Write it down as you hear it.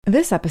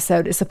This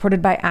episode is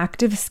supported by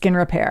Active Skin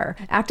Repair.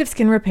 Active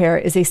Skin Repair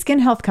is a skin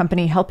health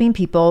company helping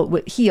people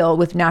heal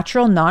with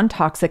natural,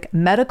 non-toxic,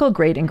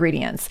 medical-grade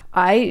ingredients.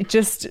 I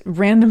just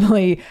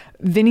randomly,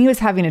 Vinny was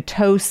having a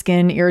toe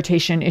skin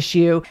irritation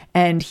issue,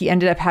 and he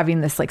ended up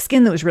having this like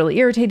skin that was really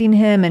irritating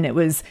him, and it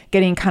was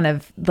getting kind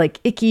of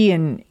like icky,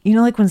 and you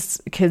know, like when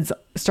kids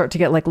start to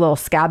get like little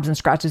scabs and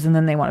scratches and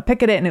then they want to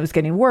pick at it, and it was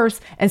getting worse.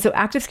 And so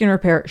Active Skin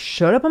Repair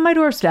showed up on my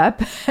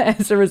doorstep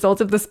as a result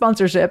of the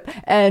sponsorship,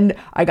 and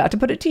I got to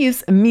put it to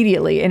use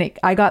immediately. And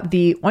I got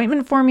the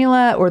ointment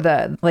formula, or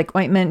the like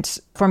ointment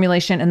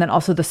formulation, and then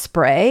also the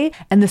spray,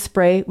 and the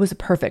spray was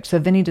perfect. So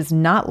Vinny does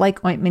not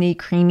like ointmenty,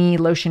 creamy,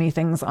 lotiony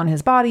things on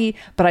his body,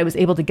 but I was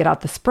able to get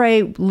out the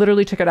spray,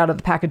 literally took it out of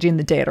the packaging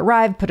the day it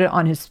arrived, put it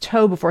on his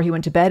toe before he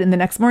went to bed. And the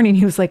next morning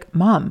he was like,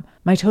 "Mom,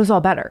 my toe's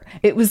all better."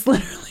 It was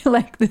literally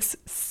like this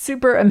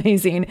super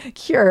amazing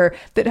cure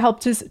that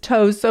helped his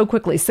toes so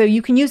quickly. So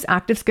you can use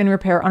Active Skin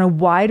Repair on a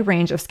wide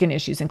range of skin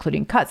issues,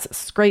 including cuts,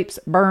 scrapes,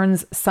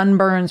 burns,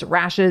 sunburns,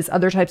 rashes,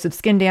 other types of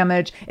skin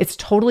damage. It's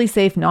totally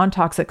safe,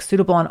 non-toxic,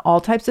 suitable on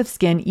all types of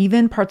skin,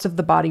 even parts of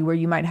the body where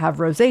you might have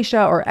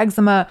rosacea or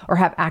eczema or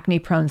have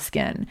acne-prone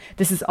skin.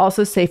 This is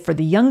also safe for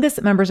the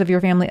youngest members of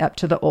your family up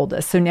to the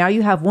oldest. So now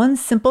you have one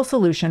simple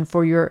solution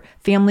for your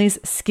family's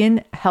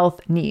skin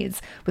health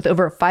needs. With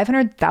over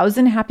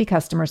 500,000 happy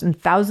customers and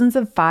thousands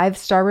of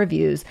 5-star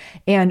reviews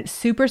and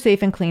super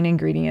safe and clean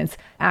ingredients,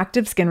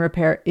 Active Skin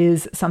Repair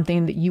is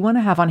something that you want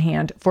to have on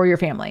hand for your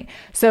family.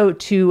 So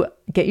to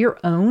get your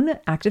own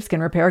Active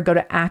Skin Repair, go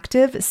to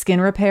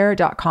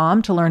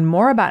activeskinrepair.com to learn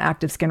more about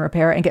Active Skin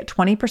Repair and get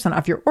 20%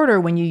 off your order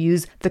when you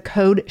use the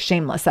code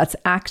SHAMELESS. That's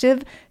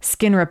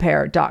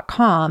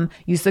activeskinrepair.com.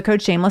 Use the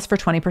code SHAMELESS for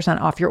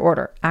 20% off your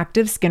order.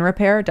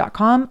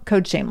 activeskinrepair.com,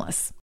 code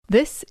SHAMELESS.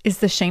 This is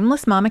the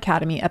Shameless Mom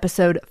Academy,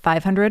 episode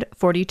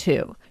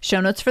 542. Show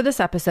notes for this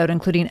episode,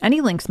 including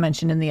any links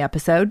mentioned in the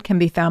episode, can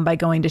be found by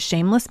going to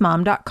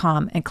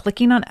shamelessmom.com and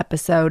clicking on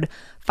episode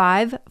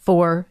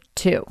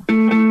 542.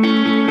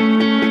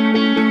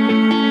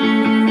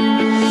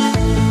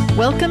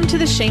 Welcome to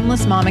the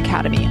Shameless Mom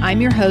Academy. I'm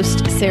your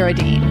host, Sarah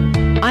Dean.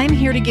 I'm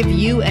here to give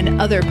you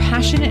and other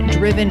passionate,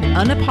 driven,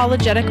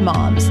 unapologetic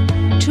moms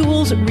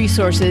tools,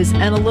 resources,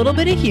 and a little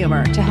bit of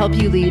humor to help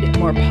you lead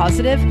more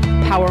positive,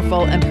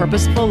 powerful, and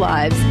purposeful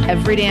lives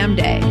every damn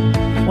day.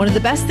 One of the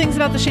best things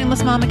about the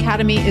Shameless Mom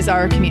Academy is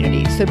our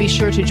community, so be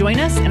sure to join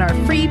us in our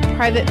free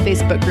private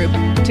Facebook group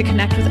to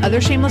connect with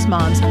other shameless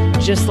moms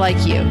just like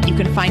you. You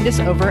can find us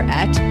over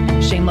at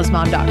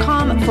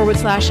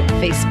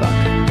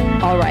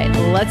shamelessmom.com/Facebook. All right,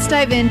 let's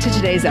dive into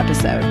today's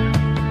episode.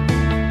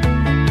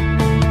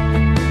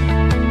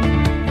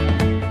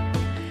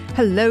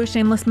 Hello,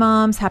 Shameless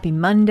Moms. Happy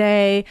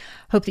Monday.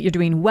 Hope that you're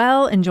doing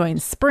well, enjoying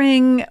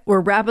spring.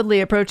 We're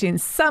rapidly approaching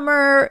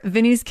summer.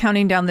 Vinny's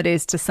counting down the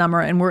days to summer,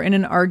 and we're in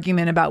an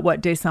argument about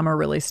what day summer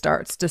really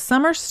starts. Does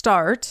summer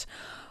start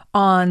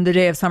on the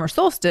day of summer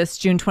solstice,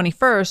 June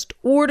 21st,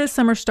 or does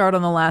summer start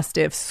on the last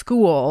day of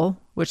school,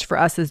 which for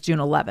us is June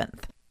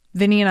 11th?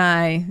 Vinny and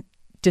I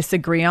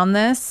disagree on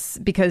this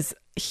because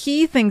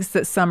he thinks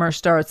that summer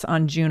starts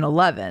on June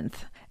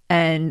 11th.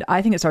 And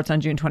I think it starts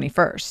on June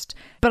 21st.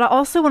 But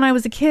also when I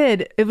was a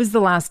kid, it was the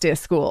last day of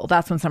school.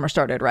 That's when summer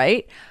started,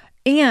 right?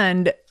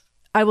 And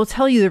I will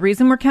tell you the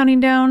reason we're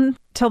counting down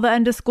till the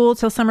end of school,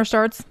 till summer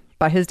starts,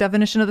 by his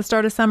definition of the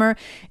start of summer,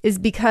 is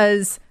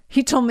because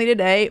he told me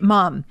today,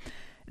 "Mom,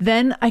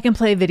 then I can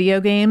play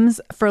video games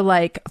for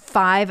like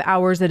 5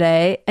 hours a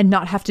day and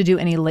not have to do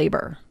any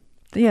labor."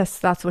 Yes,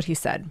 that's what he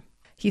said.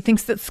 He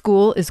thinks that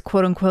school is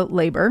quote unquote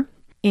labor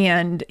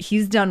and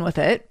he's done with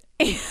it.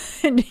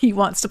 And he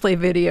wants to play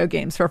video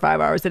games for 5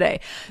 hours a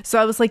day.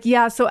 So I was like,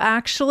 yeah, so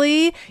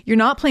actually you're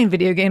not playing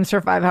video games for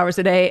 5 hours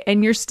a day,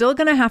 and you're still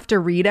going to have to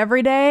read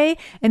every day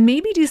and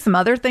maybe do some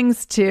other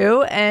things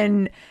too.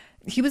 And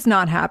he was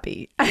not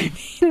happy. I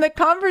mean, the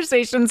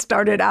conversation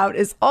started out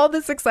as all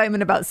this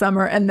excitement about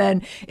summer, and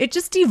then it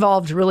just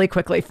evolved really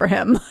quickly for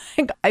him.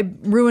 Like, I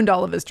ruined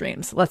all of his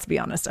dreams. Let's be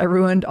honest. I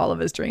ruined all of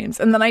his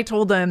dreams. And then I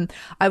told him,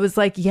 I was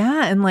like,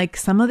 yeah, and like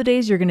some of the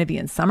days you're going to be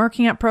in summer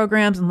camp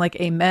programs, and like,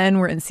 amen,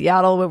 we're in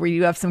Seattle where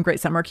you have some great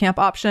summer camp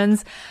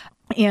options.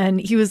 And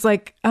he was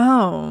like,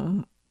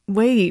 oh,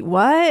 wait,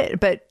 what?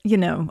 But, you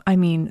know, I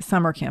mean,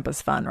 summer camp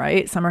is fun,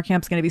 right? Summer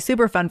camp's going to be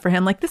super fun for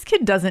him. Like, this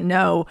kid doesn't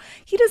know.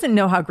 He doesn't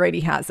know how great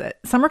he has it.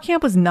 Summer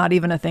camp was not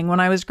even a thing when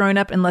I was growing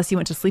up, unless you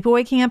went to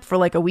sleepaway camp for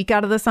like a week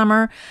out of the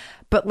summer.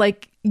 But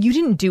like, you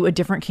didn't do a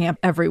different camp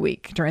every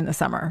week during the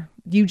summer.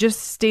 You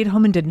just stayed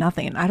home and did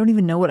nothing. I don't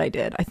even know what I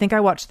did. I think I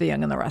watched The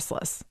Young and the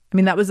Restless. I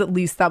mean, that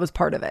was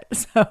part of it.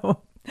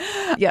 So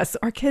yes,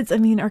 our kids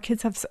have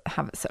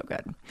it so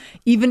good.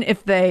 Even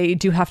if they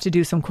do have to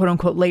do some quote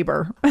unquote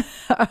labor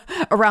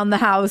around the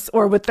house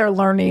or with their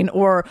learning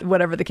or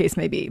whatever the case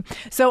may be.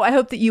 So I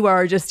hope that you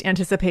are just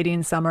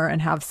anticipating summer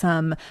and have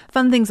some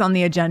fun things on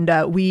the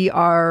agenda. We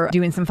are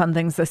doing some fun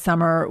things this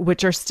summer,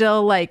 which are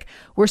still like,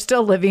 we're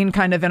still living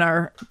kind of in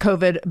our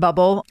COVID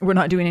bubble. We're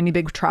not doing any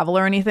big travel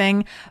or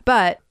anything,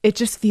 but it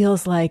just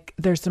feels like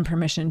there's some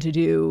permission to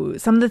do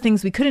some of the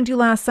things we couldn't do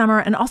last summer,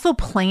 and also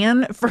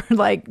plan for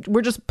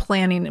we're just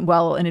planning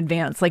well in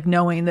advance,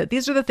 knowing that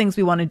these are the things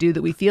we want to do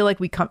that we feel like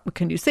we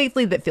can do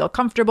safely, that feel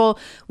comfortable.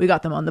 We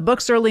got them on the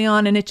books early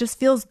on, and it just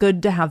feels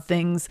good to have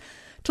things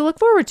to look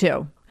forward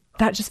to.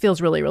 That just feels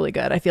really, really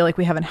good. I feel like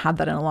we haven't had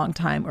that in a long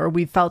time, or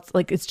we felt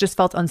like it's just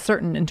felt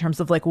uncertain in terms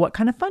of what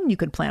kind of fun you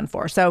could plan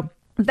for. So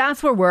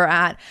that's where we're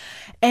at.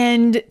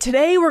 And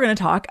today we're going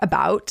to talk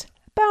about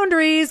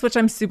boundaries, which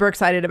I'm super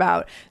excited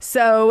about.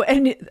 So,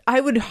 and I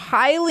would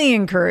highly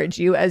encourage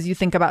you, as you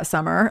think about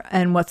summer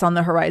and what's on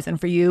the horizon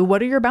for you,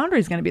 what are your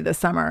boundaries going to be this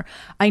summer?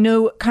 I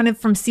know kind of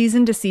from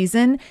season to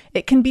season,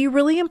 it can be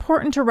really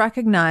important to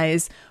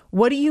recognize,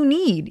 what do you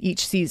need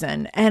each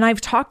season? And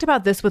I've talked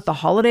about this with the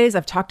holidays.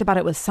 I've talked about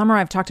it with summer.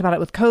 I've talked about it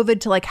with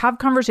COVID, to have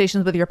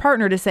conversations with your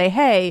partner to say,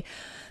 hey,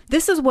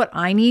 this is what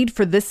I need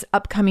for this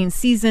upcoming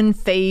season,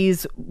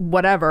 phase,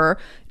 whatever,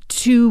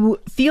 to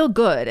feel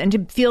good and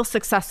to feel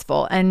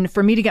successful, and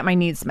for me to get my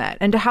needs met,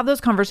 and to have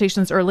those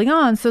conversations early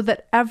on so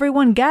that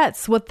everyone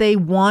gets what they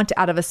want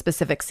out of a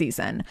specific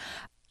season.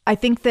 I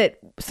think that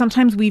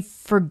sometimes we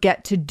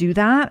forget to do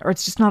that, or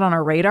it's just not on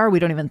our radar. We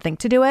don't even think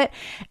to do it.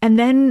 And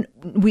then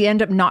we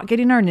end up not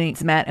getting our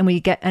needs met, and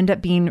we end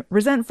up being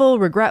resentful,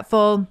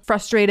 regretful,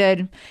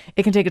 frustrated.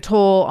 It can take a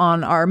toll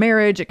on our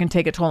marriage. It can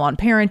take a toll on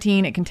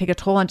parenting. It can take a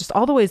toll on just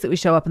all the ways that we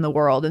show up in the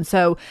world. And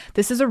so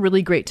this is a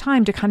really great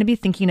time to kind of be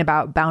thinking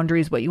about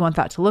boundaries, what you want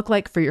that to look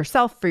like for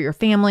yourself, for your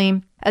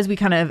family, as we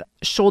kind of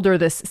shoulder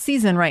this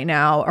season right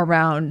now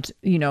around,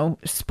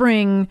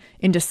 spring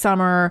into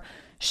summer,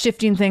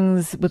 shifting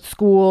things with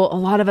school. A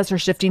lot of us are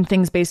shifting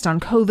things based on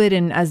COVID,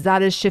 and as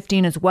that is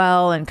shifting as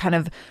well, and kind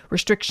of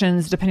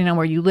restrictions depending on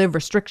where you live,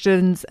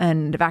 restrictions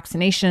and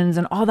vaccinations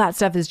and all that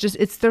stuff is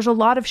there's a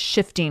lot of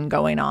shifting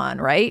going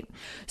on, right?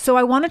 So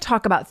I want to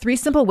talk about 3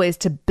 simple ways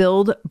to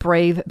build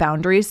brave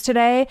boundaries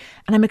today.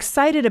 And I'm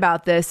excited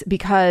about this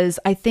because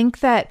I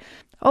think that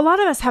a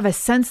lot of us have a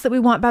sense that we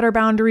want better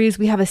boundaries.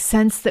 We have a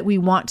sense that we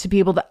want to be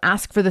able to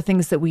ask for the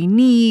things that we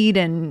need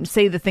and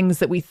say the things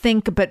that we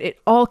think, but it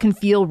all can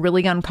feel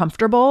really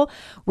uncomfortable.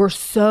 We're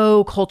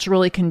so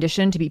culturally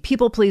conditioned to be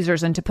people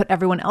pleasers and to put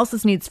everyone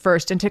else's needs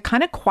first, and to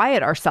kind of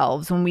quiet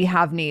ourselves when we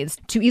have needs,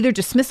 to either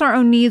dismiss our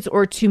own needs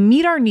or to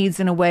meet our needs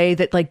in a way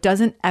that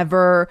doesn't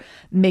ever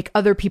make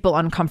other people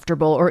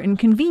uncomfortable or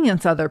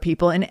inconvenience other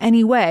people in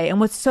any way. And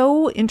what's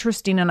so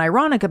interesting and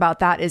ironic about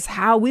that is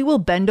how we will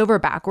bend over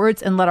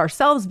backwards and let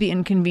ourselves be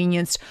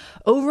inconvenienced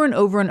over and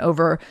over and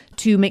over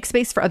to make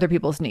space for other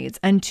people's needs,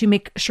 and to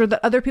make sure that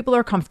other people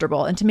are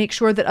comfortable, and to make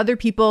sure that other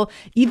people,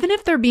 even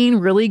if they're being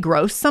really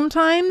gross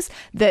sometimes,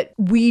 that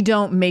we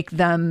don't make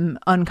them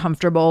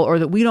uncomfortable, or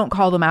that we don't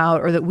call them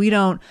out, or that we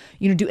don't,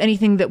 do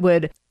anything that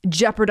would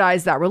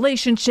jeopardize that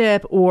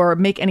relationship or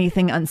make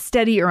anything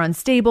unsteady or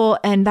unstable.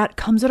 And that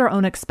comes at our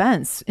own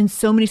expense in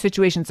so many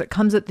situations. It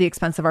comes at the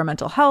expense of our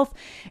mental health.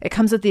 It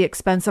comes at the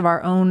expense of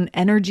our own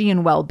energy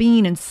and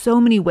well-being in so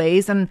many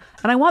ways. And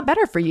I want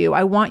better for you.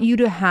 I want you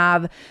to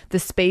have the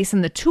space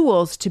and the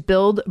tools to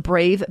build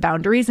brave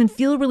boundaries and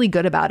feel really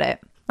good about it.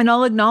 And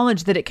I'll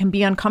acknowledge that it can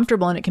be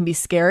uncomfortable and it can be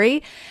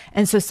scary.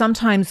 And so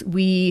sometimes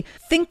we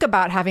think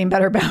about having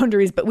better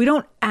boundaries, but we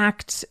don't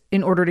act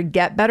in order to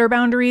get better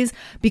boundaries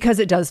because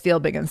it does feel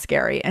big and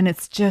scary. And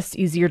it's just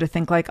easier to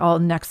think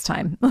next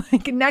time,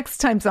 next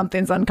time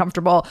something's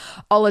uncomfortable,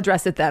 I'll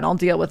address it then, I'll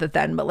deal with it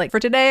then. But for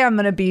today, I'm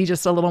going to be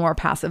just a little more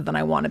passive than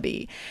I want to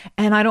be.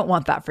 And I don't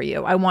want that for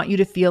you. I want you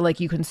to feel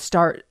like you can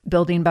start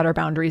building better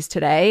boundaries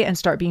today and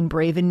start being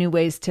brave in new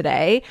ways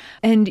today.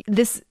 And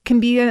this can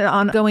be an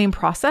ongoing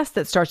process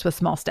that starts with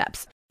small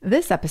steps.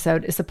 This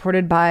episode is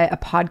supported by a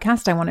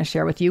podcast I want to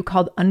share with you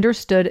called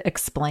Understood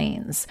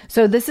Explains.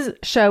 So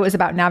show is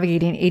about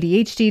navigating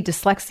ADHD,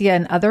 dyslexia,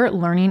 and other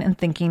learning and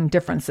thinking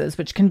differences,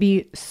 which can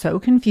be so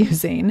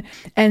confusing.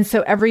 And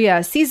so every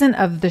season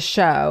of the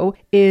show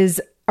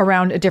is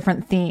around a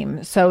different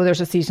theme. So there's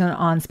a season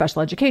on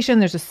special education,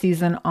 there's a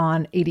season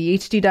on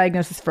ADHD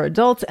diagnosis for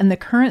adults, and the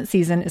current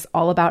season is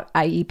all about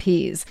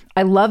IEPs.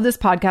 I love this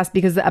podcast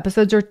because the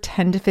episodes are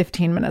 10 to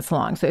 15 minutes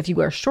long. So if you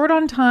are short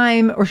on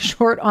time or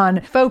short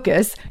on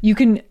focus, you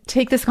can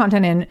take this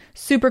content in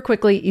super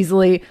quickly,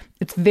 easily.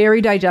 It's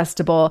very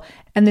digestible.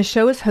 And the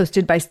show is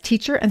hosted by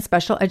teacher and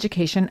special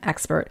education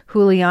expert,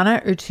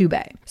 Juliana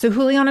Urtubey. So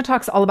Juliana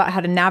talks all about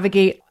how to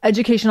navigate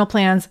educational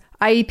plans,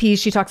 IEPs.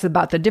 She talks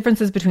about the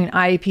differences between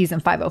IEPs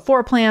and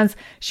 504 plans.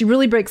 She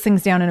really breaks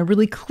things down in a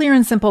really clear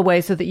and simple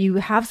way so that you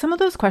have some of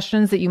those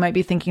questions that you might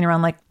be thinking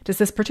around, does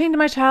this pertain to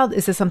my child?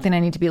 Is this something I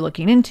need to be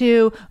looking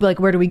into?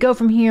 Where do we go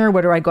from here?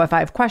 Where do I go if I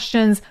have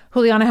questions?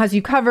 Juliana has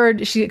you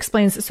covered. She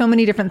explains so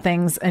many different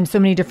things and so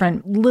many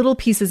different little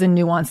pieces and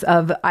nuance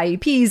of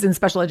IEPs and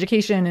special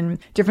education and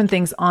different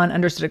things on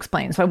Understood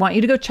Explains. So I want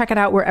you to go check it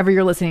out wherever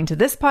you're listening to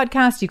this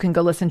podcast. You can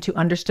go listen to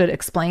Understood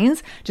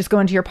Explains. Just go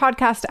into your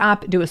podcast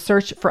app, do a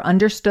search for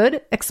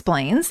Understood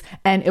Explains,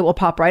 and it will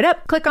pop right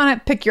up. Click on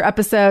it, pick your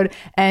episode,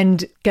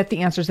 and get the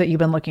answers that you've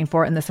been looking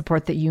for and the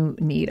support that you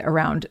need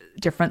around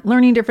different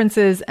learning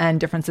differences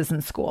and differences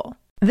in school.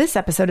 This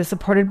episode is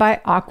supported by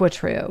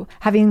AquaTrue.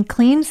 Having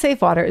clean,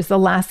 safe water is the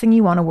last thing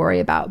you want to worry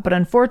about. But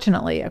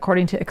unfortunately,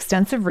 according to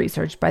extensive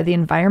research by the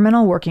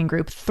Environmental Working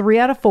Group, 3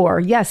 out of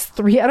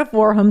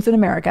 4 homes in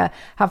America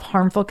have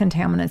harmful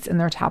contaminants in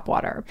their tap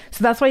water.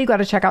 So that's why you got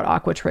to check out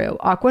AquaTrue.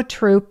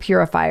 AquaTrue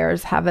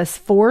purifiers have a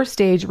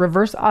 4-stage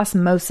reverse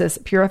osmosis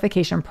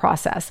purification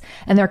process.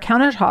 And their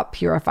countertop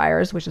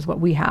purifiers, which is what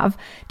we have,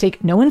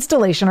 take no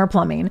installation or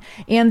plumbing.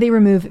 And they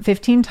remove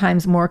 15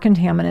 times more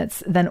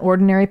contaminants than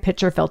ordinary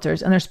pitcher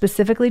filters. And they're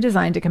specifically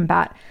designed to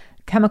combat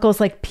chemicals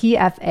like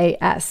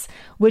PFAS,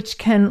 which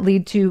can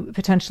lead to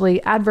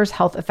potentially adverse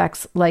health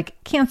effects like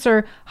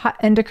cancer,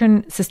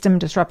 endocrine system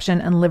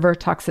disruption, and liver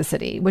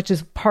toxicity, which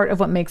is part of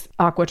what makes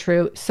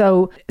AquaTrue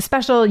so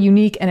special,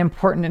 unique, and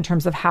important in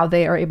terms of how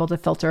they are able to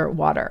filter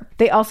water.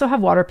 They also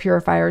have water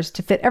purifiers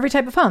to fit every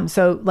type of home.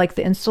 So like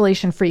the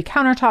installation-free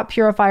countertop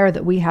purifier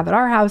that we have at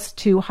our house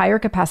to higher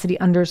capacity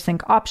under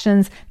sink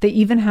options. They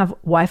even have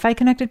Wi-Fi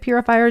connected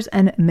purifiers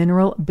and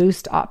mineral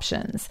boost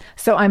options.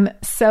 So I'm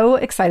so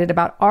excited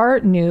about our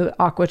new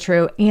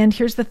AquaTrue. And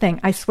here's the thing,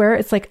 I swear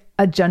it's like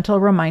a gentle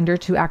reminder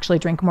to actually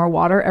drink more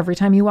water every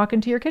time you walk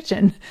into your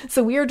kitchen.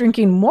 So we are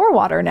drinking more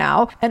water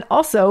now and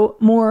also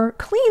more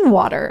clean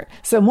water.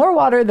 So more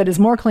water that is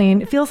more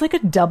clean. It feels like a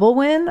double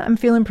win. I'm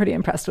feeling pretty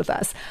impressed with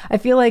us. I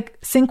feel like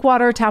sink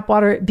water, tap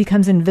water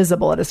becomes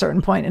invisible at a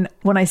certain point. And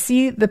when I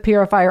see the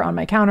purifier on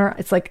my counter,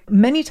 it's like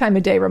many times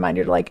a day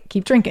reminder to like,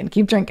 keep drinking,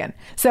 keep drinking.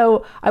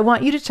 So I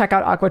want you to check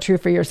out AquaTrue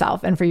for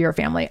yourself and for your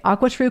family.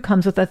 AquaTrue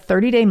comes with a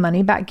 30-day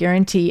money-back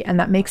guarantee, and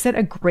that makes it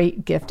a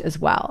great gift as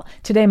well.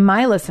 Today,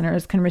 my listeners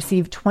can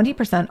receive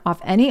 20%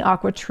 off any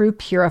AquaTrue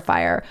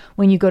purifier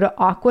when you go to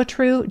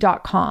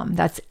aquatrue.com.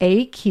 That's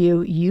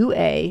AQUATRU.com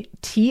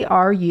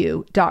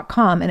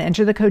and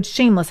enter the code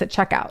shameless at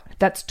checkout.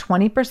 That's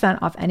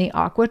 20% off any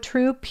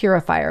AquaTrue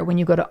purifier when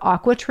you go to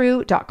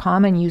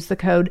aquatrue.com and use the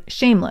code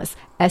shameless,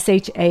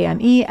 SHAMELESS.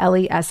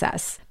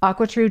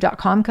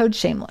 aquatrue.com code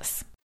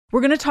shameless.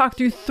 We're going to talk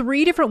through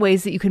 3 different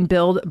ways that you can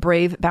build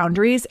brave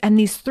boundaries. And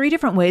these 3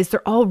 different ways,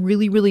 they're all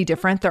really, really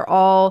different.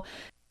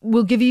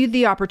 Will give you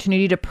the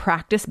opportunity to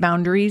practice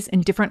boundaries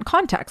in different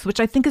contexts, which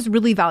I think is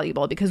really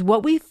valuable, because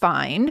what we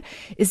find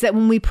is that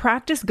when we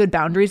practice good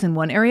boundaries in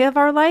one area of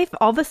our life,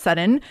 all of a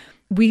sudden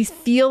we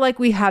feel like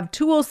we have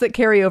tools that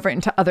carry over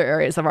into other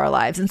areas of our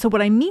lives. And so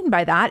what I mean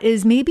by that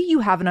is maybe you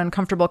have an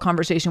uncomfortable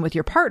conversation with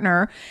your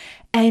partner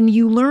and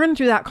you learn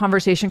through that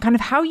conversation kind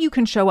of how you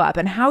can show up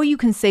and how you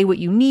can say what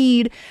you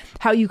need,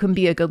 how you can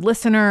be a good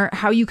listener,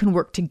 how you can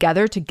work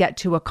together to get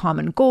to a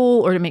common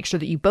goal or to make sure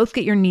that you both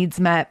get your needs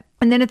met.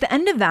 And then at the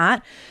end of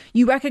that,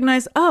 you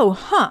recognize,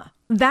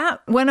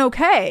 that went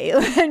okay.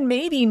 And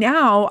maybe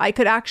now I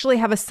could actually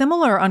have a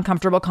similar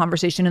uncomfortable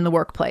conversation in the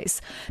workplace.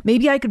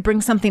 Maybe I could bring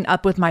something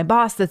up with my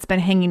boss that's been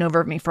hanging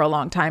over me for a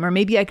long time. Or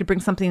maybe I could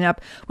bring something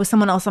up with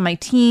someone else on my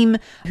team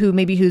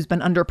who's been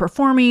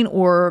underperforming,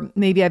 or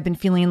maybe I've been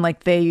feeling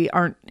like they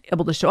aren't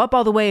able to show up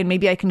all the way. And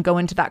maybe I can go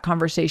into that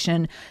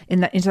conversation,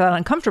 into that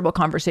uncomfortable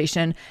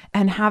conversation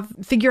and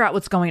figure out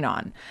what's going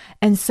on.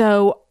 And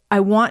so I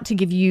want to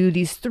give you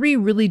these 3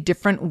 really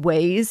different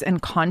ways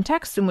and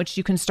contexts in which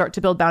you can start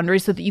to build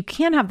boundaries so that you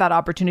can have that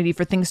opportunity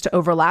for things to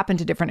overlap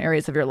into different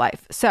areas of your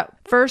life. So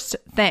the first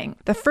thing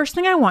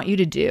I want you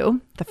to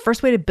do, the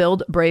first way to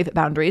build brave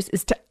boundaries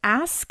is to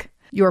ask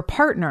your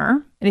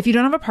partner, and if you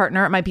don't have a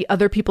partner, it might be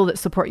other people that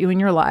support you in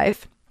your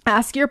life,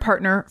 ask your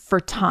partner for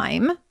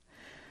time,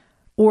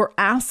 or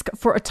ask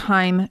for a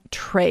time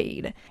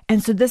trade.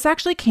 And so this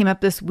actually came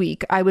up this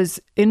week. I was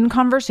in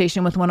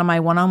conversation with one of my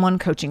one-on-one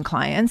coaching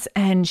clients,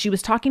 and she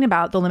was talking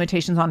about the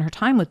limitations on her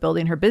time with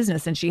building her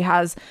business. And she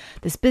has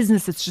this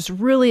business that's just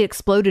really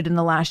exploded in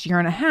the last year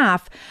and a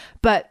half,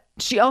 but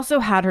she also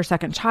had her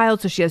second child.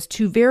 So she has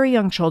 2 very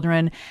young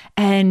children,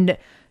 and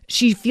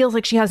she feels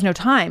like she has no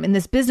time, and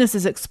this business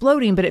is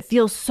exploding, but it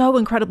feels so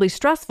incredibly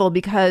stressful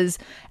because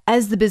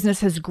as the business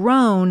has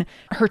grown,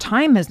 her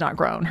time has not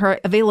grown. Her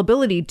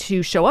availability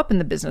to show up in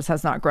the business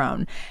has not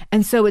grown.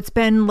 And so it's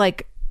been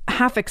like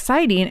half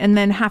exciting and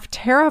then half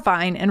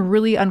terrifying and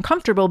really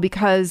uncomfortable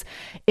because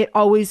it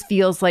always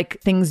feels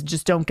like things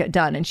just don't get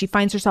done. And she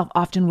finds herself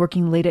often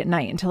working late at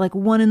night until like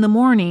 1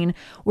 a.m,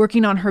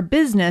 working on her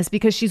business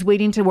because she's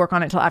waiting to work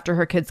on it till after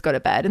her kids go to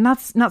bed. And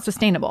that's not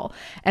sustainable.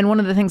 And one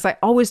of the things I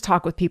always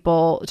talk with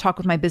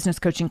my business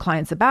coaching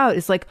clients about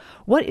is like,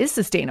 what is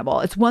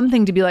sustainable? It's one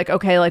thing to be like,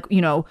 okay, like,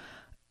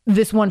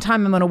 this one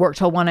time I'm going to work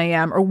till 1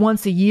 a.m. or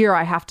once a year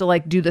I have to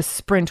like do this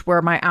sprint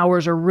where my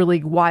hours are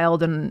really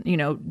wild and,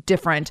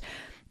 different.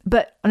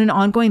 But on an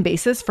ongoing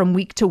basis from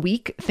week to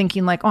week,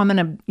 thinking like, I'm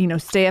going to,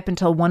 stay up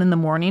until 1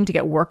 a.m. to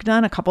get work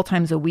done a couple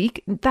times a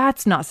week,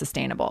 that's not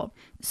sustainable.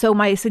 So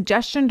my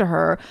suggestion to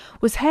her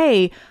was,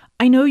 hey,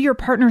 I know your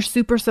partner's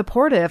super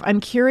supportive.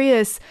 I'm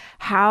curious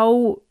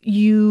how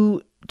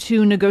you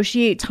to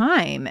negotiate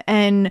time.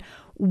 And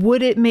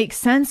would it make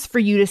sense for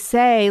you to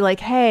say like,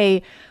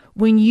 hey,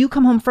 when you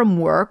come home from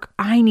work,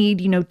 I need,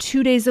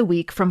 2 days a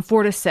week from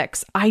 4 to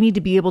 6, I need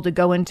to be able to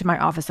go into my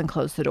office and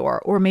close the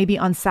door. Or maybe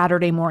on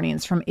Saturday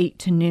mornings from 8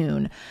 to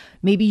noon.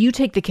 Maybe you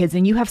take the kids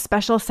and you have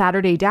special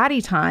Saturday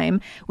daddy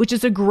time, which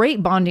is a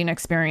great bonding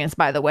experience,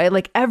 by the way.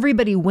 Like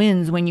everybody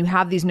wins when you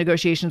have these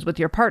negotiations with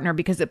your partner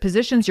because it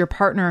positions your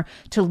partner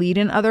to lead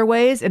in other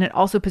ways. And it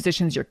also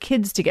positions your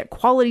kids to get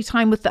quality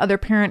time with the other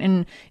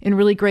parent in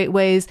really great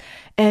ways.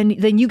 And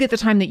then you get the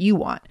time that you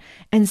want.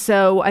 And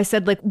so I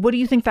said, like, what do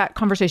you think that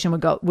conversation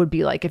would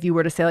be like if you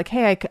were to say like,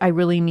 hey, I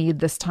really need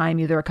this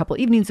time either a couple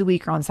evenings a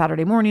week or on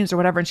Saturday mornings or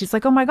whatever. And she's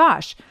like, oh my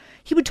gosh,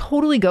 he would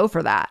totally go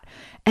for that.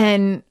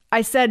 And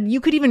I said, you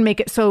could even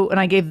make it so, and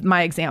I gave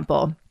my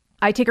example.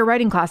 I take a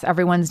writing class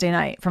every Wednesday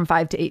night from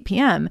 5 to 8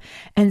 p.m.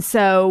 And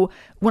so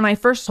when I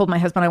first told my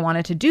husband I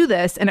wanted to do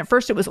this, and at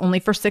first it was only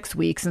for 6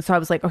 weeks. And so I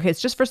was like, okay,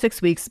 it's just for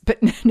 6 weeks. But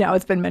now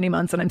it's been many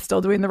months and I'm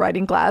still doing the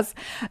writing class.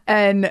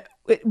 And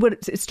what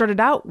it started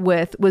out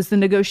with was the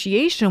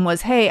negotiation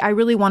was, hey, I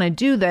really want to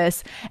do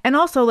this. And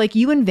also like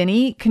you and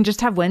Vinny can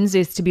just have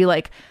Wednesdays to be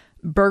like,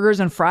 burgers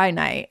and fry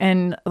night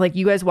and like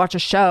you guys watch a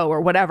show or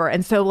whatever.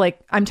 And so like,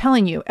 I'm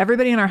telling you,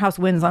 everybody in our house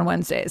wins on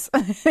Wednesdays.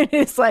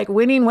 It's like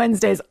winning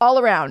Wednesdays all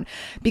around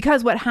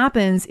because what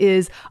happens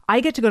is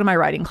I get to go to my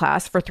writing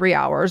class for 3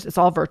 hours. It's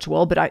all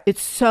virtual, but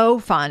it's so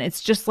fun.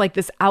 It's just like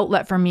this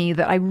outlet for me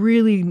that I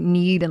really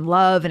need and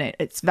love. And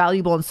it's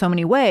valuable in so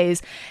many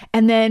ways.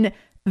 And then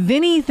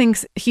Vinny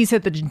thinks he's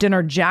hit the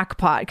dinner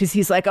jackpot because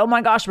he's like, oh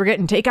my gosh, we're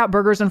getting takeout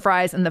burgers and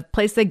fries. And the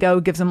place they go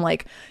gives him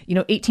like,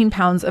 18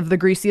 pounds of the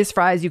greasiest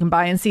fries you can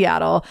buy in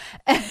Seattle.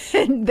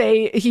 And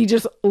he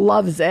just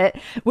loves it,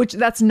 which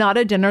that's not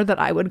a dinner that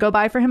I would go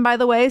buy for him, by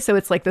the way. So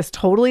it's like this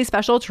totally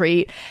special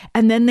treat.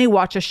 And then they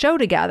watch a show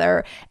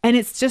together and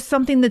it's just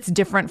something that's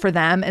different for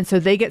them. And so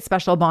they get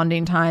special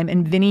bonding time.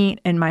 And Vinny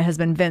and my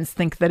husband, Vince,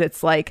 think that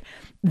it's like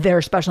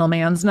their special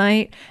man's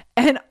night.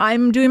 And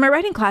I'm doing my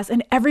writing class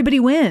and everybody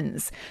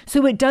wins.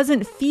 So it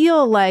doesn't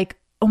feel like,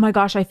 oh my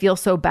gosh, I feel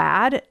so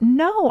bad.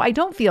 No, I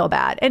don't feel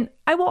bad. And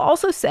I will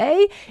also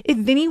say if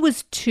Vinny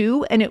was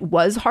 2 and it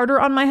was harder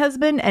on my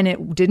husband and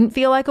it didn't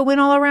feel like a win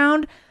all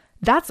around,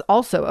 that's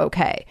also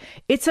okay.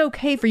 It's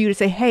okay for you to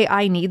say, hey,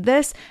 I need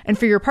this. And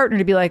for your partner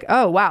to be like,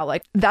 oh, wow,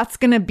 like that's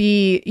going to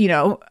be,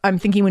 I'm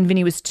thinking when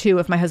Vinny was 2,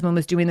 if my husband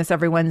was doing this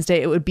every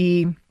Wednesday, it would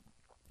be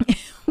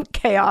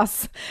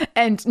chaos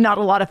and not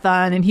a lot of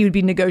fun. And he would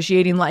be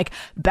negotiating like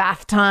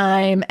bath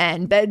time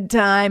and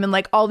bedtime and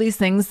like all these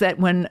things that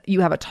when you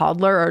have a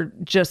toddler are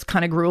just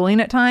kind of grueling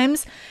at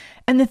times.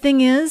 And the thing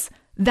is,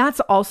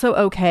 that's also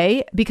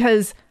okay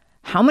because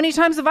how many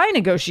times have I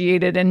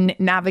negotiated and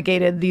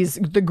navigated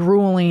the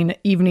grueling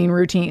evening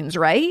routines,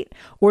 right?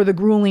 Or the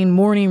grueling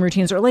morning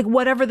routines or like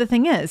whatever the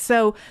thing is.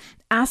 So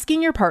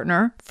asking your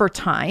partner for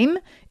time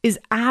is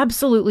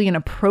absolutely an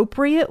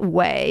appropriate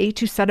way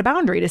to set a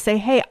boundary to say,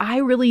 hey, I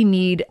really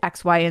need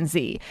X, Y, and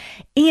Z.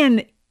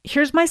 And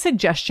here's my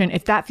suggestion.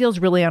 If that feels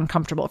really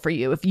uncomfortable for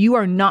you, if you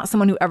are not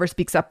someone who ever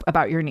speaks up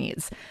about your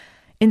needs,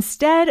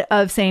 instead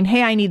of saying,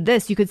 hey, I need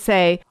this, you could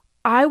say,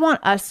 I want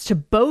us to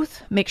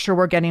both make sure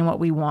we're getting what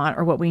we want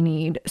or what we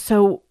need.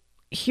 So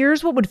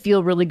here's what would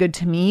feel really good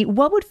to me.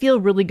 What would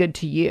feel really good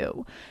to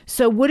you?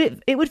 So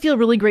it would feel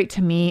really great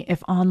to me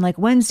if on like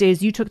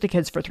Wednesdays you took the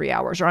kids for 3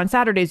 hours or on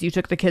Saturdays you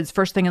took the kids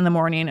first thing in the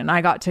morning and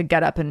I got to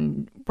get up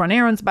and run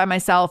errands by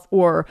myself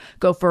or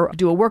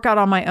do a workout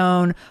on my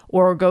own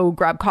or go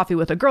grab coffee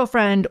with a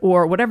girlfriend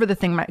or whatever the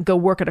thing might, go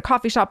work at a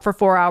coffee shop for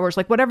 4 hours,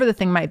 like whatever the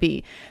thing might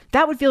be.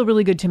 That would feel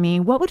really good to me.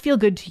 What would feel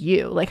good to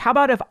you? Like how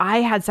about if I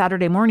had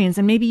Saturday mornings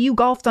and maybe you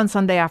golfed on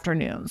Sunday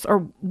afternoons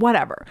or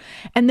whatever,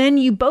 and then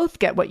you both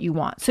get what you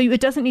want. So it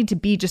doesn't need to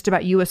be just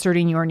about you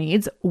asserting your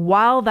needs,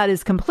 while that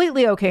is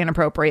completely okay and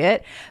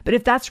appropriate. But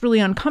if that's really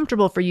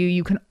uncomfortable for you,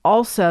 you can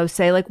also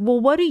say like, well,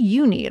 what do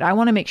you need? I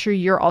want to make sure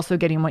you're also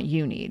getting what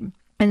you need.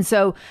 And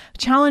so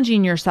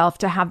challenging yourself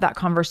to have that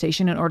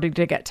conversation in order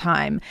to get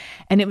time.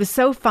 And it was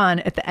so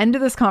fun at the end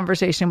of this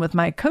conversation with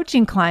my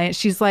coaching client.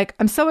 She's like,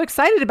 I'm so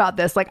excited about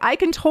this. Like I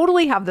can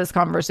totally have this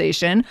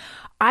conversation.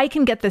 I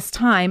can get this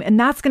time and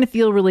that's going to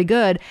feel really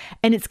good.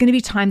 And it's going to be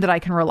time that I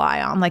can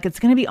rely on. Like it's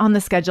going to be on the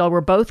schedule. We're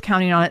both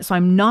counting on it. So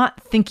I'm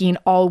not thinking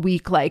all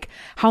week, like,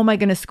 how am I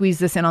going to squeeze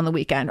this in on the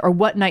weekend? Or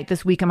what night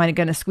this week am I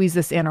going to squeeze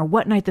this in? Or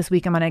what night this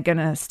week am I going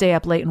to stay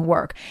up late and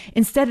work?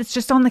 Instead, it's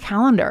just on the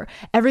calendar.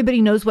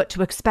 Everybody knows what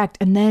to expect.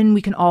 And then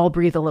we can all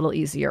breathe a little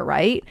easier,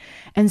 right?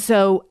 And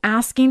so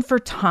asking for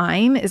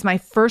time is my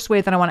first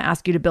way that I want to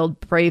ask you to build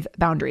brave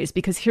boundaries.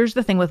 Because here's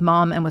the thing with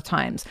mom and with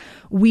times.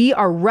 We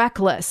are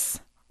reckless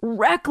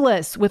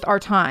with our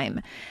time.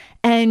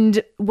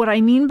 And what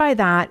I mean by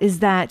that is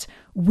that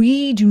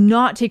we do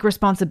not take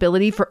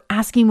responsibility for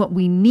asking what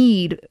we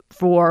need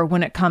for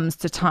when it comes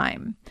to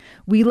time.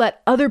 We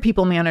let other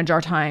people manage our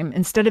time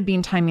instead of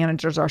being time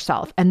managers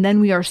ourselves. And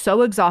then we are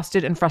so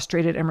exhausted and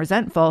frustrated and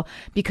resentful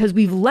because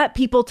we've let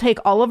people take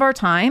all of our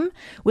time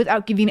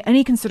without giving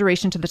any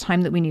consideration to the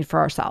time that we need for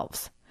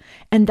ourselves.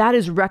 And that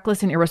is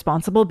reckless and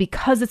irresponsible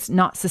because it's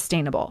not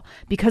sustainable,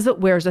 because it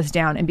wears us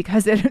down, and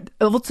because it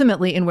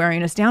ultimately, in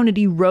wearing us down, it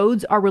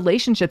erodes our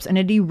relationships and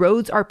it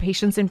erodes our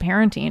patience in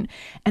parenting.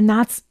 And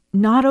that's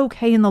not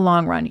okay in the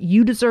long run.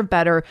 You deserve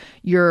better.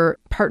 Your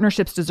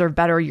partnerships deserve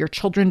better. Your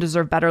children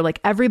deserve better. Like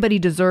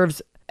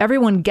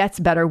everyone gets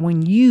better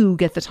when you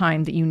get the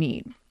time that you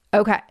need.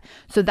 Okay,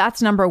 so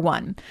that's number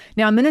one.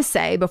 Now I'm going to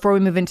say, before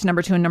we move into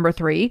number 2 and number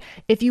 3,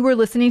 if you were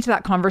listening to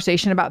that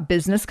conversation about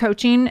business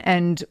coaching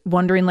and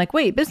wondering like,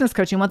 wait, business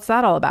coaching, what's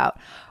that all about?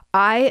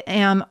 I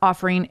am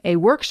offering a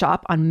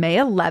workshop on May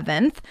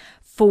 11th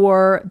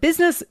for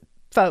business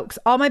folks,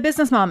 all my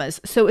business mamas.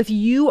 So if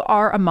you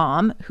are a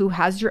mom who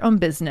has your own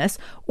business,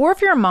 or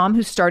if you're a mom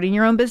who's starting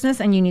your own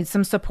business and you need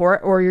some support,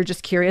 or you're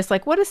just curious,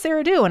 like, what does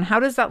Sarah do? And how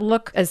does that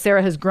look as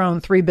Sarah has grown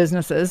 3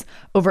 businesses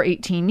over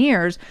 18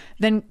 years?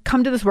 Then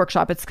come to this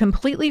workshop. It's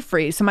completely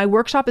free. So my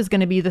workshop is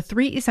going to be the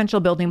 3 essential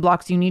building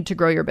blocks you need to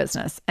grow your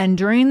business. And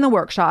during the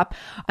workshop,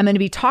 I'm going to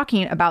be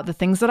talking about the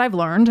things that I've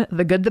learned,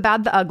 the good, the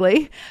bad, the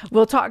ugly.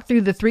 We'll talk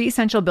through the 3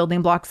 essential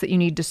building blocks that you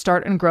need to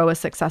start and grow a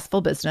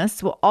successful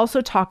business. We'll also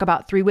talk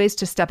about 3 ways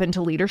to step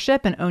into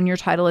leadership and own your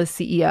title as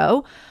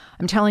CEO.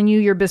 I'm telling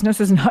you, your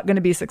business is not going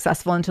to be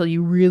successful until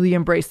you really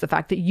embrace the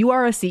fact that you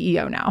are a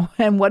CEO now.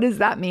 And what does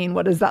that mean?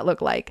 What does that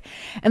look like?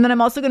 And then I'm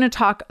also going to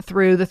talk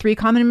through the 3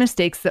 common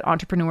mistakes that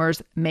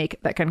entrepreneurs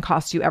make that can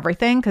cost you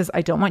everything, because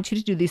I don't want you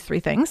to do these 3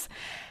 things.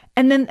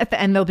 And then at the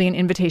end, there'll be an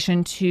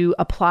invitation to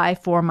apply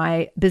for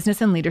my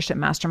business and leadership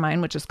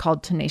mastermind, which is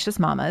called Tenacious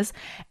Mamas.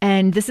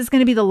 And this is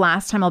going to be the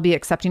last time I'll be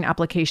accepting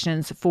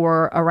applications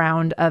for a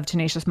round of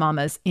Tenacious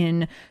Mamas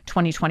in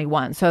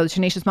 2021. So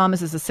Tenacious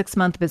Mamas is a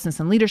 6-month business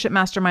and leadership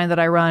mastermind that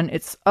I run.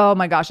 It's, oh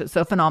my gosh, it's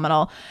so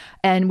phenomenal.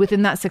 And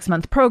within that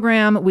 6-month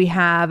program, we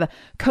have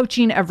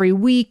coaching every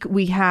week.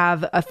 We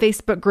have a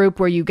Facebook group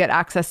where you get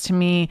access to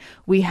me.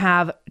 We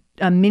have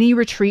a mini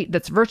retreat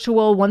that's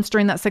virtual. Once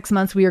during that 6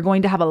 months, we are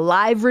going to have a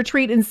live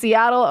retreat in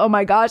Seattle. Oh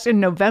my gosh,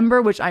 in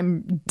November, which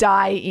I'm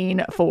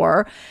dying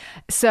for.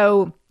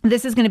 So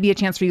this is going to be a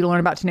chance for you to learn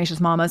about Tenacious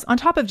Mamas, on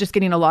top of just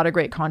getting a lot of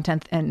great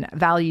content and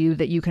value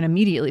that you can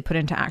immediately put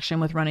into action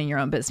with running your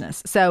own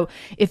business. So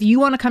if you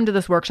want to come to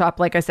this workshop,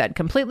 like I said,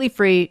 completely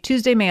free,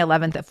 Tuesday, May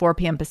 11th at 4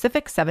 p.m.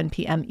 Pacific, 7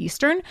 p.m.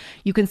 Eastern,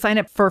 you can sign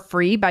up for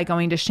free by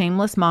going to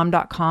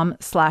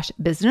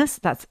shamelessmom.com/business.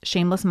 That's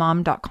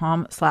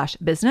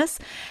shamelessmom.com/business.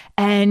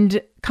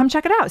 And come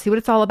check it out. See what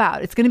it's all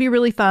about. It's going to be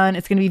really fun.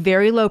 It's going to be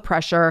very low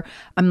pressure.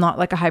 I'm not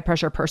like a high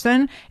pressure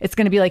person. It's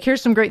going to be like,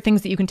 here's some great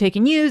things that you can take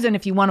and use. And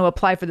if you want to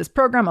apply for this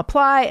program,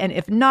 apply. And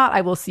if not,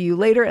 I will see you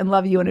later and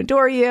love you and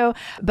adore you.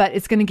 But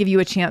it's going to give you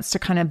a chance to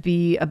kind of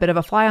be a bit of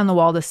a fly on the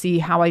wall to see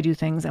how I do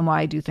things and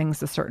why I do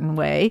things a certain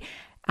way,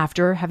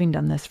 after having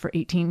done this for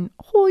 18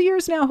 whole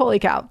years now. Holy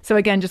cow. So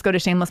again, just go to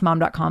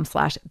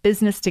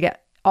shamelessmom.com/business to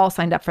get all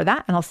signed up for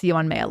that. And I'll see you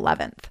on May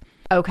 11th.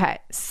 Okay,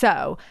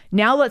 so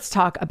now let's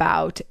talk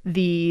about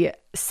the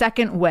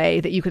second way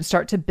that you can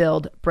start to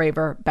build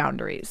braver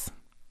boundaries.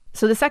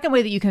 So the second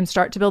way that you can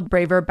start to build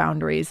braver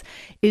boundaries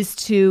is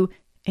to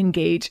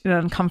engage in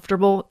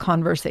uncomfortable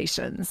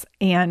conversations.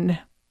 And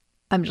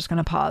I'm just going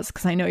to pause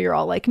because I know you're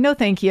all like, no,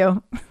 thank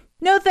you.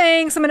 No,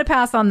 thanks. I'm going to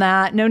pass on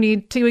that. No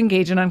need to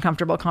engage in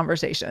uncomfortable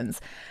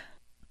conversations.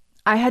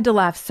 I had to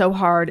laugh so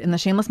hard in the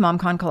Shameless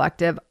MomCon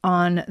Collective.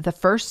 On the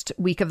first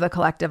week of the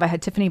collective, I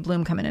had Tiffany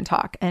Bloom come in and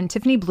talk. And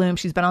Tiffany Bloom,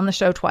 she's been on the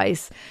show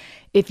twice.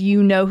 If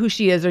you know who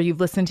she is or you've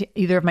listened to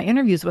either of my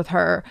interviews with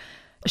her,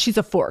 she's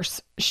a force.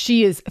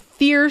 She is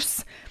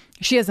fierce.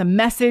 She has a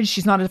message.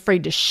 She's not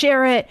afraid to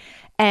share it.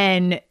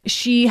 And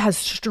she has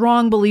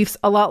strong beliefs,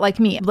 a lot like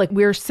me. Like,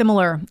 we're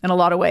similar in a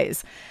lot of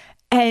ways.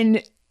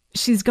 And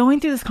she's going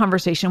through this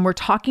conversation. We're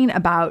talking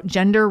about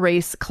gender,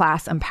 race,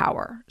 class, and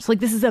power. So like,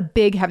 this is a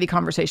big, heavy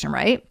conversation,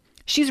 right?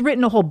 She's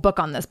written a whole book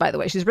on this, by the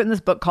way. She's written this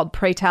book called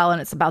Pray Tell,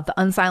 and it's about the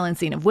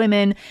unsilencing of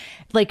women.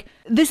 Like,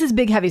 this is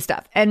big, heavy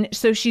stuff. And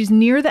so she's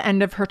near the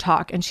end of her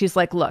talk and she's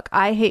like, look,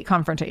 I hate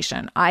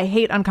confrontation. I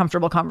hate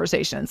uncomfortable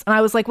conversations. And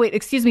I was like, wait,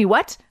 excuse me,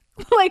 what?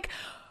 Like,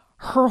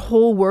 her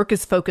whole work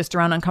is focused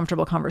around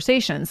uncomfortable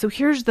conversations. So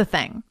here's the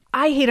thing.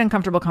 I hate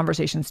uncomfortable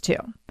conversations too.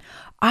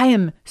 I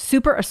am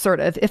super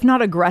assertive, if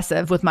not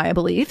aggressive, with my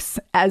beliefs,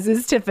 as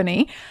is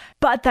Tiffany.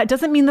 But that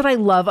doesn't mean that I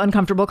love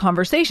uncomfortable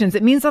conversations.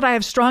 It means that I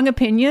have strong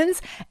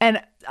opinions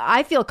and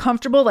I feel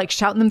comfortable like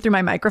shouting them through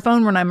my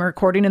microphone when I'm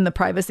recording in the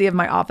privacy of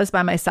my office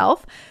by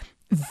myself.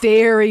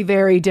 Very,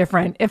 very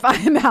different if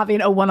I'm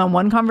having a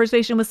one-on-one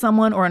conversation with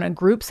someone or in a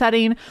group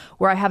setting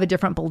where I have a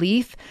different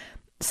belief.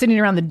 Sitting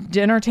around the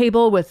dinner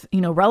table with,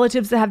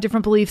 relatives that have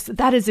different beliefs,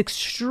 that is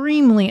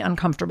extremely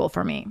uncomfortable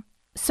for me.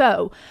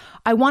 So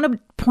I want to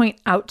point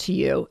out to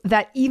you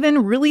that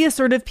even really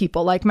assertive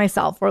people like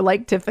myself or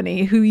like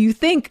Tiffany, who you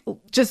think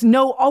just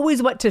know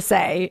always what to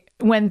say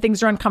when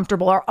things are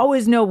uncomfortable or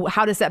always know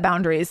how to set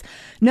boundaries.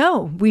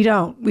 No, we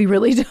don't. We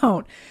really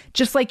don't.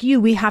 Just like you,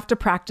 we have to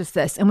practice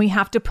this and we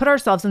have to put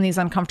ourselves in these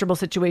uncomfortable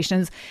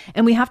situations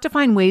and we have to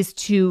find ways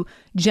to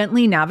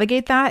gently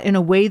navigate that in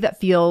a way that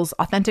feels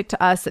authentic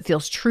to us, that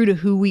feels true to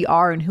who we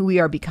are and who we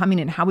are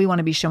becoming and how we want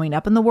to be showing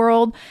up in the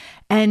world.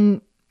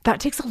 And that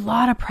takes a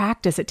lot of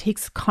practice. It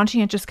takes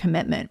conscientious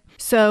commitment.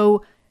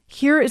 So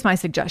here is my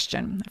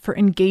suggestion for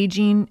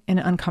engaging in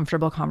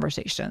uncomfortable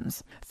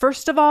conversations.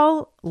 First of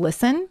all,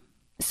 listen.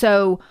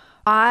 So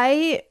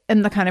I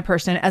am the kind of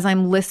person, as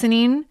I'm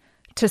listening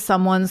to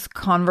someone's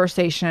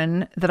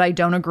conversation that I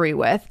don't agree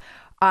with,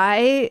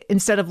 I,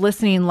 instead of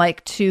listening,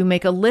 like to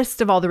make a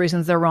list of all the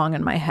reasons they're wrong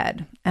in my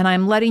head. And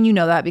I'm letting you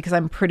know that because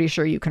I'm pretty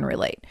sure you can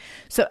relate.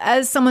 So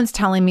as someone's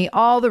telling me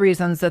all the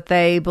reasons that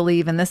they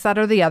believe in this, that,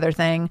 or the other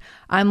thing,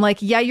 I'm like,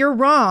 yeah, you're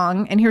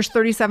wrong. And here's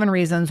 37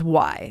 reasons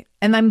why.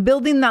 And I'm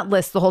building that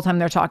list the whole time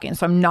they're talking.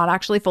 So I'm not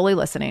actually fully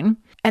listening.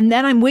 And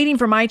then I'm waiting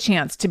for my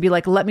chance to be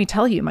like, let me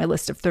tell you my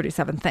list of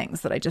 37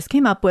 things that I just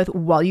came up with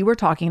while you were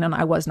talking and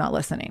I was not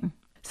listening.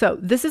 So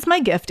this is my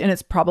gift, and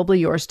it's probably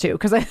yours too,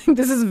 because I think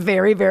this is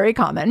very, very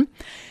common.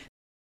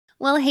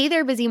 Well, hey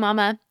there, busy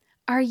mama.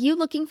 Are you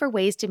looking for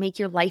ways to make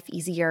your life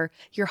easier,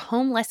 your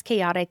home less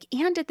chaotic,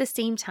 and at the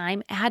same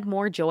time add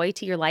more joy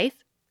to your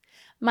life?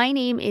 My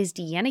name is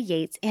Deanna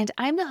Yates, and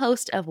I'm the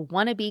host of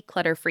Wanna Be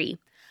Clutter Free,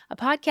 a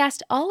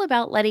podcast all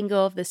about letting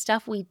go of the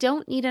stuff we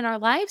don't need in our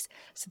lives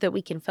so that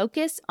we can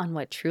focus on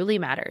what truly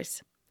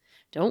matters.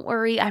 Don't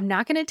worry, I'm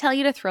not going to tell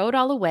you to throw it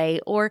all away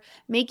or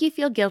make you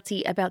feel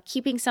guilty about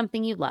keeping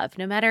something you love,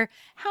 no matter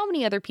how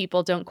many other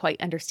people don't quite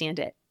understand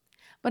it.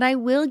 But I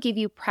will give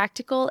you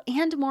practical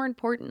and, more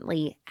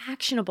importantly,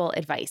 actionable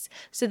advice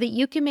so that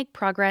you can make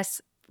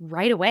progress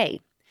right away.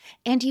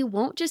 And you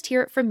won't just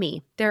hear it from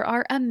me. There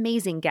are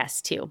amazing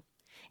guests too.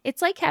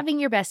 It's like having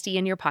your bestie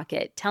in your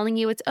pocket telling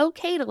you it's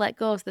okay to let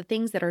go of the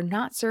things that are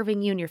not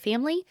serving you and your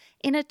family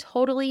in a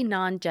totally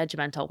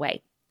non-judgmental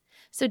way.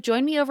 So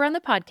join me over on the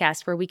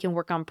podcast where we can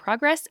work on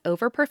progress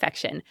over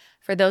perfection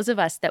for those of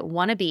us that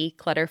want to be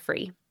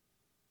clutter-free.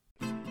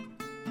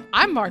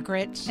 I'm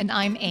Margaret. And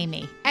I'm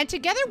Amy. And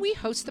together we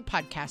host the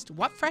podcast,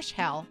 What Fresh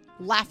Hell?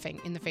 Laughing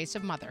in the Face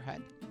of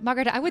Motherhood.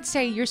 Margaret, I would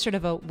say you're sort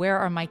of a where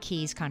are my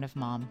keys kind of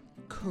mom.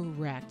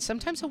 Correct.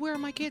 Sometimes a where are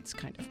my kids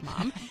kind of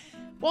mom.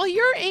 Well,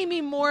 you're,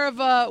 Amy, more of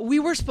a we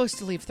were supposed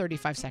to leave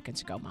 35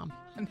 seconds ago, mom.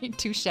 I mean,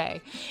 touche.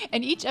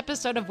 In each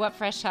episode of What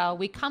Fresh Hell,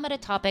 we come at a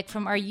topic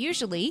from our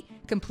usually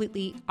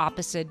completely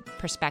opposite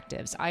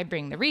perspectives. I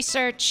bring the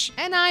research.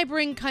 And I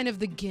bring kind of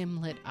the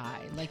gimlet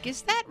eye. Like,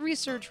 is that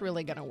research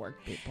really going to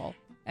work, people?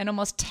 And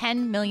almost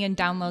 10 million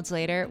downloads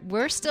later,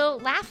 we're still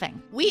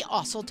laughing. We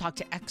also talk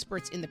to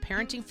experts in the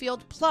parenting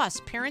field,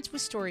 plus parents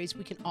with stories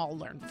we can all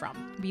learn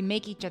from. We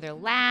make each other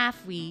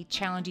laugh, we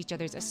challenge each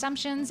other's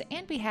assumptions,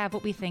 and we have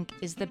what we think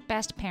is the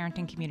best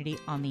parenting community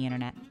on the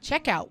internet.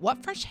 Check out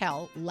What Fresh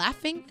Hell?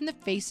 Laughing in the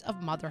Face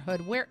of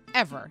Motherhood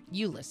wherever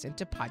you listen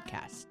to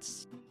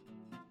podcasts.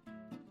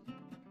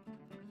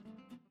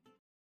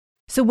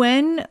 So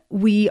when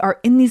we are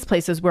in these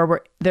places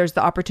where there's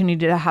the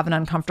opportunity to have an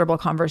uncomfortable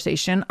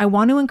conversation, I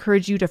want to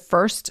encourage you to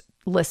first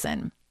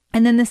listen.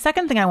 And then the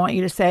second thing I want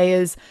you to say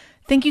is,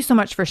 thank you so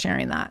much for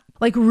sharing that.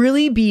 Like,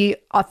 really be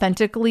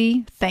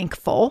authentically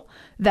thankful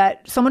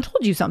that someone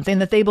told you something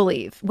that they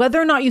believe,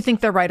 whether or not you think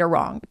they're right or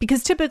wrong.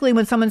 Because typically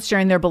when someone's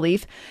sharing their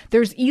belief,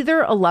 there's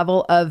either a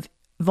level of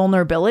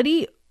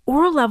vulnerability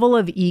or a level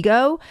of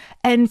ego.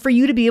 And for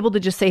you to be able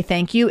to just say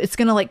thank you, it's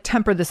going to like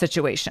temper the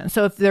situation.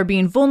 So if they're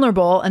being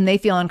vulnerable and they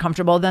feel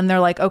uncomfortable, then they're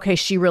like, okay,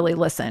 she really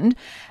listened.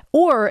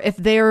 Or if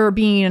they're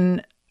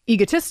being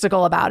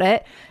egotistical about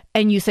it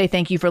and you say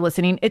thank you for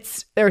listening,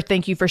 or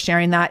thank you for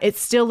sharing that, it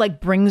still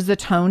like brings the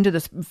tone to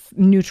this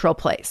neutral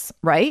place,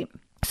 right?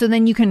 So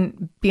then you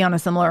can be on a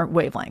similar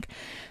wavelength.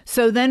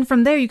 So then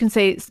from there, you can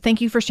say, thank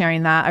you for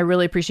sharing that. I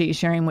really appreciate you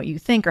sharing what you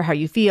think or how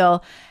you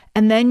feel.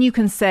 And then you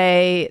can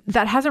say,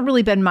 that hasn't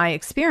really been my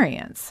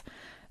experience.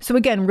 So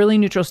again, really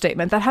neutral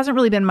statement. That hasn't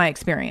really been my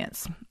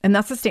experience. And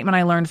that's a statement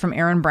I learned from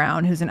Erin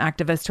Brown, who's an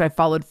activist who I've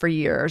followed for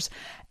years.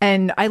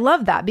 And I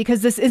love that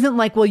because this isn't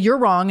like, well, you're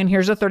wrong and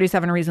here's the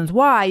 37 reasons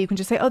why. You can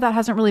just say, oh, that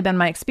hasn't really been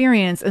my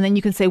experience. And then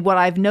you can say, what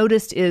I've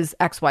noticed is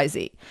X, Y,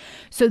 Z.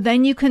 So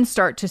then you can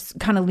start to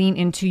kind of lean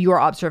into your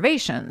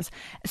observations.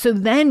 So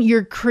then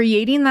you're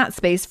creating that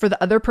space for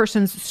the other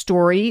person's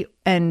story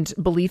and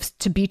beliefs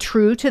to be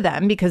true to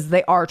them because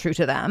they are true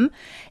to them.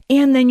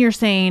 And then you're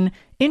saying,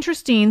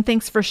 interesting,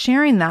 thanks for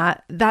sharing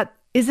that. That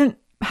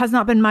has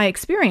not been my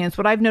experience.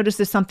 What I've noticed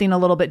is something a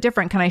little bit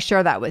different. Can I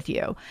share that with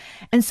you?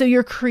 And so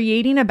you're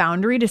creating a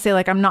boundary to say,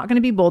 like, I'm not going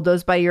to be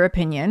bulldozed by your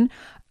opinion.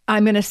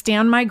 I'm going to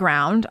stand my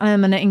ground.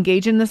 I'm going to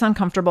engage in this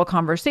uncomfortable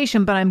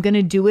conversation, but I'm going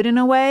to do it in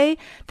a way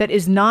that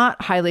is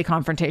not highly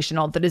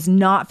confrontational, that is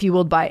not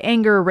fueled by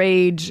anger,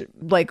 rage,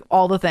 like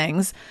all the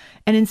things.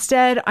 And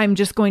instead, I'm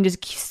just going to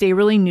stay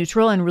really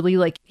neutral and really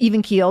like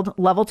even keeled,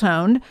 level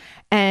toned,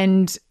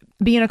 and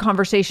be in a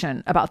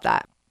conversation about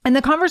that. And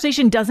the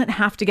conversation doesn't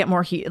have to get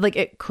more heated. Like,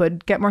 it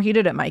could get more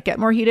heated. It might get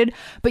more heated,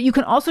 but you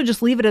can also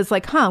just leave it as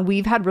like,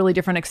 we've had really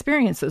different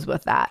experiences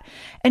with that.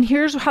 And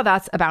here's how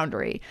that's a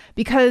boundary,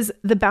 because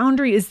the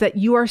boundary is that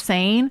you are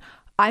saying,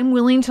 I'm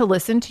willing to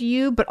listen to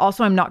you, but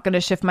also I'm not going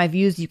to shift my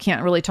views. You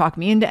can't really talk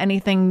me into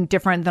anything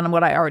different than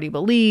what I already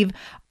believe.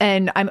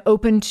 And I'm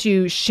open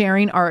to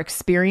sharing our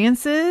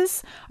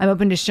experiences. I'm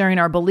open to sharing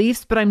our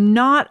beliefs, but I'm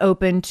not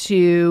open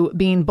to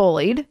being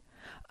bullied.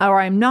 or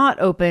I'm not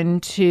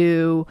open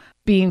to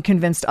being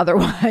convinced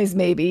otherwise,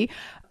 maybe.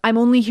 I'm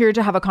only here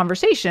to have a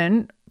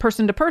conversation,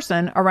 person to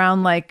person,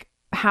 around like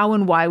how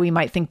and why we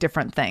might think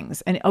different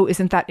things. And oh,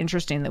 isn't that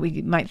interesting that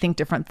we might think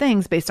different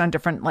things based on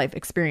different life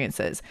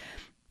experiences?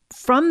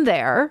 From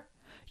there,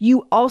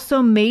 you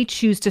also may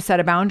choose to set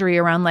a boundary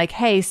around like,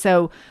 hey,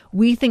 so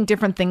we think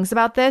different things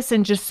about this.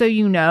 And just so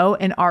you know,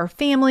 in our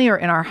family or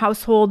in our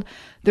household,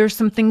 there's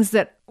some things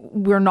that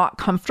we're not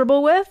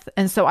comfortable with.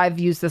 And so I've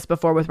used this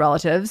before with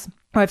relatives,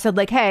 or I've said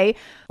like, hey,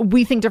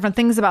 we think different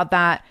things about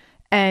that.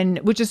 And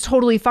which is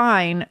totally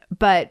fine,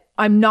 but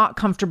I'm not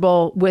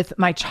comfortable with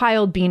my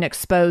child being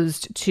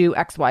exposed to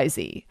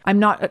XYZ. I'm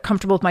not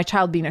comfortable with my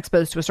child being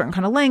exposed to a certain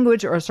kind of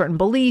language or a certain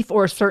belief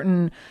or a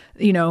certain,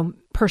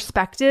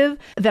 perspective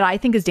that I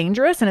think is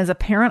dangerous. And as a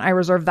parent, I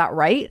reserve that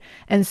right.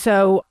 And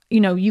so,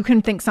 you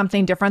can think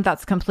something different.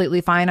 That's completely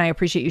fine. I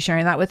appreciate you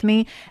sharing that with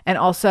me. And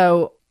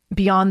also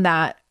beyond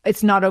that,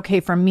 it's not okay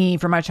for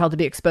my child to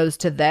be exposed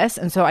to this.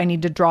 And so I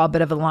need to draw a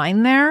bit of a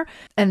line there.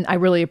 And I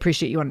really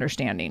appreciate you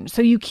understanding.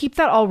 So you keep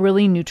that all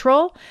really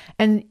neutral,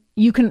 and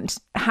you can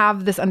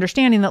have this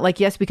understanding that like,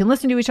 yes, we can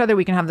listen to each other.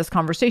 We can have this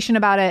conversation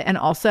about it. And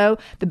also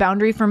the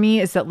boundary for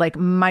me is that like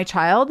my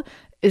child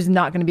is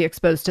not going to be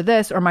exposed to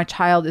this, or my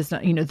child is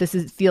not,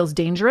 feels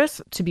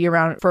dangerous to be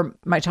around for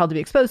my child to be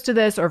exposed to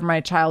this, or for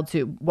my child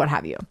to what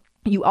have you.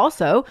 You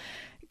also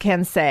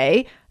can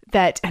say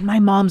that, and my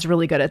mom's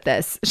really good at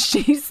this.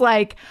 She's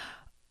like,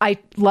 I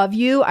love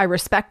you, I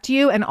respect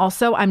you, and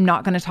also I'm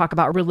not going to talk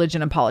about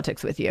religion and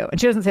politics with you.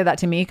 And she doesn't say that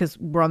to me because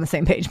we're on the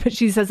same page, but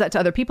she says that to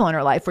other people in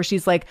her life where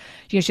she's like,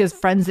 she has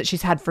friends that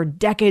she's had for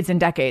decades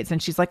and decades.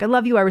 And she's like, I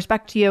love you, I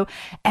respect you.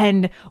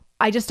 And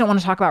I just don't want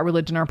to talk about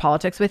religion or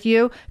politics with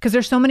you because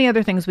there's so many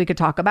other things we could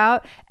talk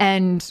about.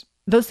 And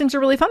those things are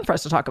really fun for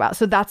us to talk about.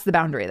 So that's the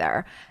boundary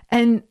there.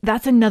 And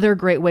that's another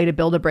great way to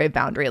build a brave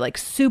boundary, like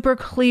super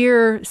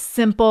clear,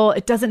 simple.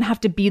 It doesn't have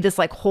to be this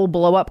like whole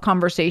blow up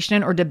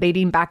conversation or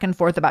debating back and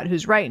forth about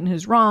who's right and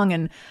who's wrong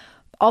and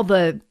all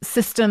the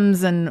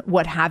systems and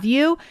what have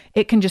you.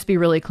 It can just be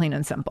really clean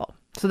and simple.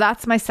 So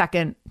that's my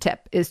second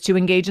tip, is to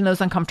engage in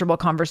those uncomfortable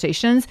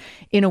conversations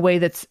in a way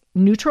that's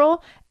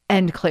neutral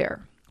and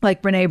clear.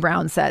 Like Brené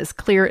Brown says,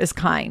 clear is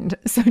kind.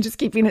 So just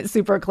keeping it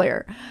super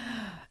clear.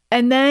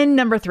 And then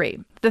number 3,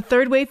 the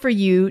third way for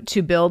you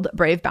to build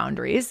brave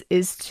boundaries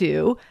is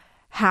to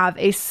have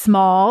a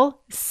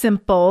small,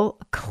 simple,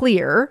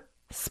 clear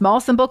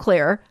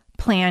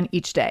plan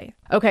each day.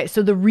 Okay,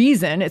 so the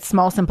reason it's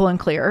small, simple, and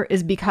clear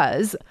is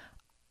because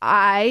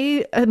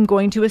I am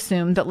going to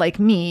assume that like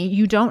me,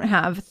 you don't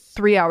have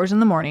 3 hours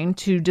in the morning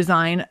to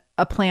design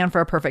a plan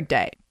for a perfect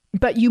day.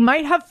 But you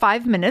might have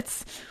 5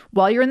 minutes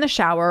while you're in the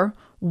shower,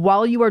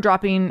 while you are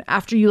dropping,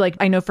 after you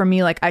I know for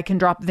me, I can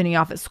drop Vinny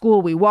off at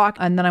school, we walk,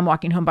 and then I'm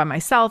walking home by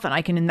myself, and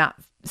I can, in that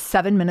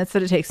 7 minutes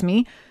that it takes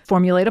me,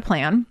 formulate a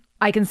plan.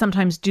 I can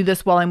sometimes do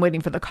this while I'm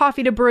waiting for the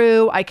coffee to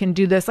brew. I can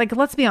do this,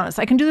 let's be honest,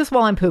 I can do this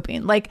while I'm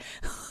pooping.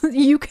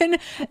 You can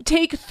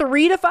take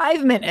 3 to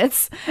 5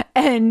 minutes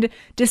and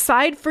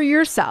decide for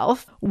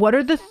yourself, what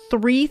are the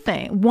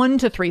 1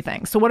 to 3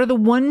 things? So what are the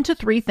 1 to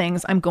 3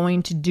 things I'm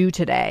going to do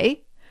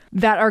today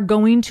that are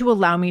going to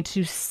allow me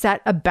to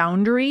set a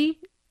boundary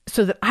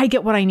so that I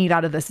get what I need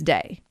out of this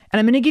day? And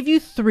I'm going to give you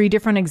 3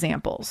 different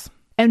examples.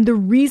 And the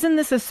reason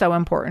this is so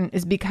important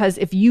is because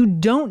if you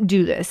don't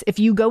do this, if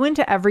you go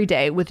into every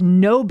day with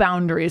no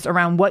boundaries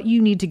around what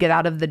you need to get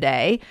out of the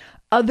day,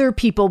 other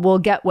people will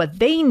get what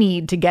they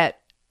need to get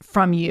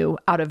from you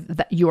out of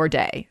your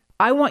day.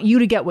 I want you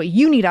to get what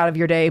you need out of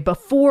your day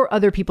before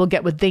other people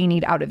get what they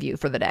need out of you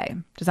for the day.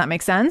 Does that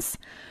make sense?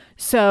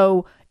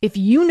 So if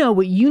you know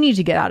what you need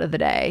to get out of the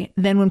day,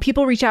 then when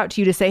people reach out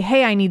to you to say,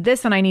 hey, I need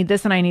this and I need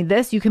this and I need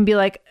this, you can be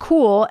like,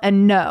 cool,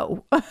 and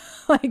no.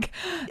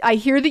 I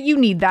hear that you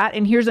need that.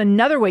 And here's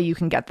another way you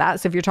can get that.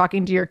 So if you're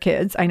talking to your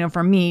kids, I know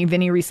for me,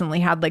 Vinny recently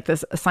had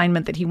this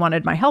assignment that he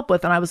wanted my help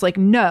with. And I was like,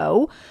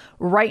 no,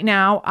 right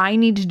now I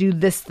need to do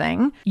this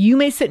thing. You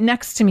may sit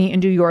next to me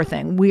and do your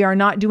thing. We are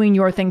not doing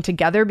your thing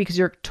together because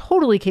you're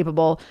totally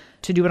capable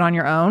to do it on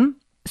your own.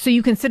 So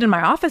you can sit in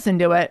my office and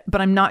do it, but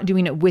I'm not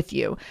doing it with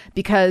you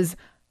because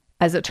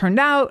as it turned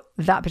out,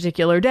 that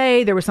particular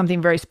day, there was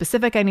something very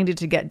specific I needed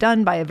to get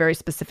done by a very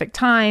specific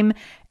time.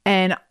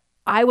 And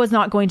I was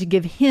not going to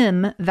give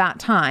him that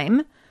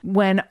time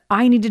when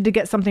I needed to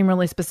get something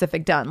really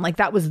specific done.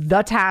 That was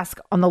the task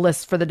on the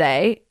list for the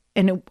day.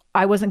 And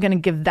I wasn't going to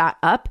give that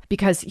up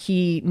because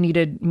he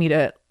needed me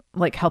to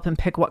help him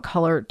pick what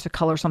color to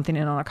color something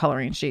in on a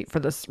coloring sheet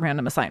for this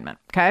random assignment.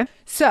 Okay.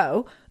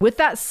 So with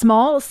that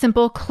small,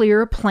 simple,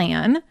 clear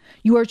plan,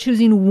 you are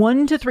choosing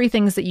 1 to 3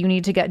 things that you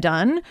need to get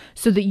done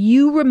so that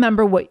you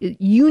remember what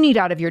you need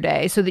out of your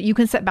day so that you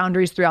can set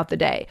boundaries throughout the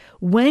day.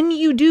 When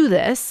you do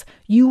this,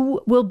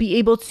 you will be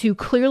able to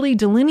clearly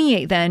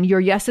delineate then your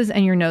yeses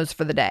and your nos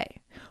for the day.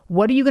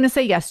 What are you going to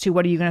say yes to?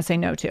 What are you going to say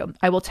no to?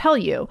 I will tell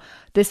you,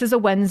 this is a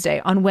Wednesday.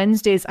 On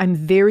Wednesdays, I'm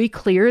very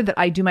clear that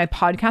I do my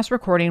podcast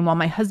recording while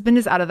my husband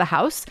is out of the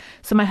house.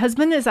 So my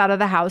husband is out of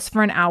the house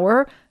for an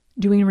hour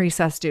doing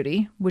recess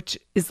duty, which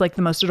is like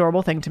the most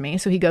adorable thing to me.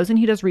 So he goes and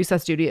he does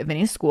recess duty at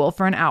Vinny's school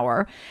for an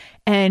hour.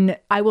 And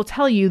I will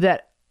tell you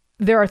that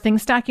there are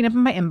things stacking up in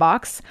my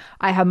inbox.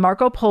 I have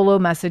Marco Polo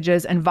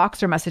messages and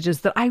Voxer messages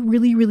that I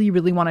really, really,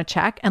 really want to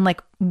check. And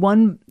like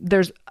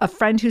there's a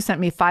friend who sent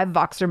me 5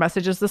 Voxer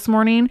messages this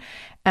morning,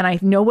 and I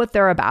know what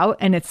they're about.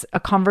 And it's a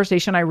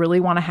conversation I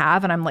really want to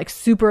have. And I'm like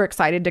super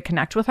excited to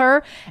connect with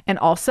her. And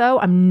also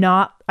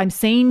I'm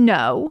saying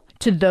no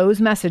to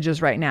those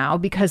messages right now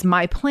because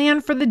my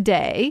plan for the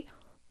day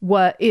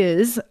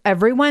is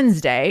every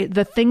Wednesday,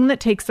 the thing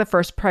that takes the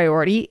first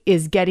priority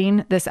is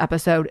getting this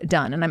episode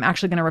done. And I'm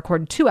actually going to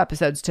record 2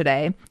 episodes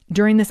today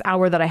during this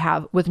hour that I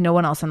have with no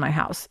one else in my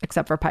house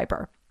except for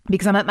Piper,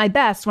 because I'm at my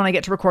best when I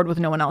get to record with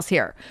no one else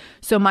here.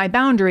 So my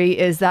boundary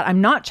is that I'm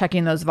not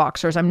checking those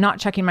Voxers. I'm not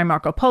checking my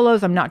Marco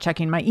Polos. I'm not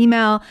checking my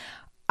email.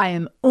 I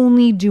am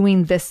only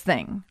doing this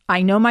thing.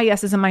 I know my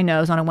yeses and my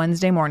nos on a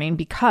Wednesday morning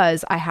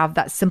because I have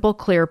that simple,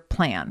 clear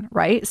plan,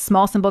 right?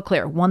 Small, simple,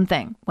 clear, one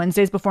thing.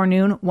 Wednesdays before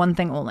noon, one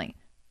thing only.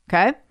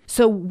 Okay?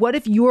 So what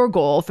if your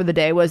goal for the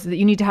day was that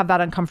you need to have that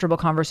uncomfortable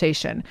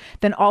conversation?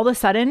 Then all of a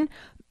sudden,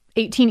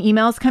 18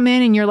 emails come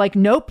in and you're like,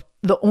 nope,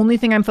 the only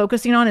thing I'm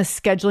focusing on is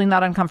scheduling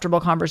that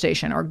uncomfortable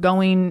conversation or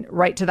going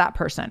right to that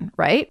person,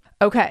 right?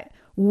 Okay.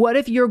 What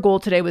if your goal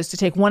today was to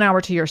take 1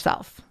 hour to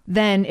yourself?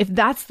 Then if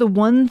that's the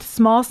one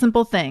small,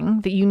 simple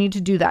thing that you need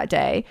to do that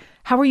day,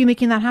 how are you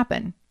making that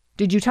happen?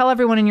 Did you tell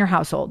everyone in your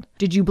household?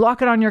 Did you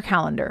block it on your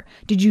calendar?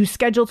 Did you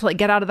schedule to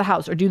get out of the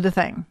house or do the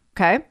thing?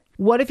 Okay.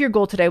 What if your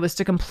goal today was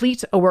to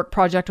complete a work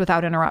project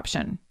without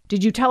interruption?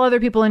 Did you tell other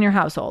people in your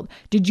household?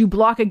 Did you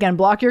block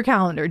your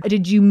calendar?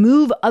 Did you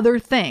move other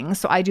things?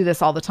 So I do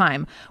this all the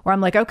time where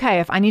I'm like, okay,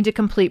 if I need to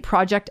complete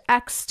project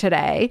X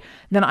today,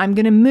 then I'm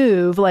going to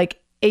move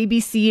A,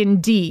 B, C,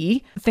 and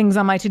D things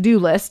on my to-do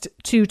list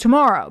to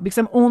tomorrow because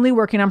I'm only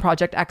working on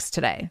project X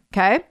today.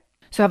 Okay.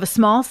 So have a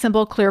small,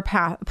 simple, clear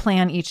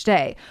plan each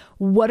day.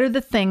 What are the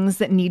things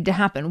that need to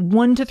happen?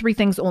 1 to 3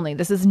 things only.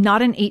 This is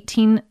not an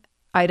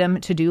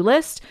 18-item to-do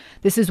list.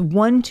 This is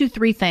 1 to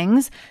 3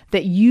 things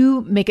that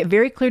you make it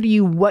very clear to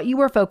you what you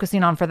are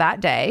focusing on for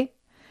that day.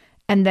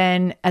 And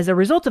then as a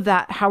result of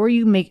that,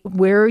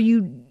 where are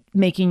you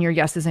making your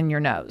yeses and your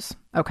nos?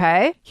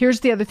 Okay. Here's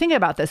the other thing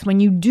about this.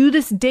 When you do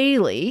this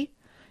daily,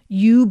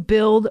 you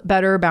build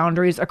better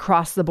boundaries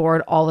across the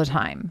board all the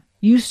time.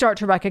 You start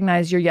to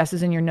recognize your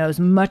yeses and your nos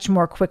much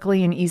more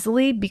quickly and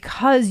easily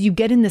because you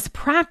get in this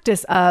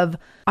practice of,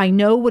 I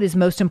know what is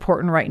most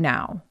important right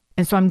now.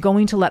 And so I'm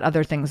going to let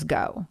other things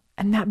go.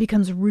 And that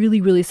becomes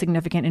really, really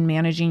significant in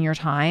managing your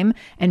time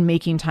and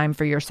making time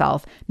for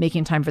yourself,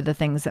 making time for the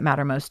things that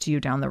matter most to you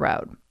down the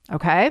road.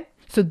 Okay?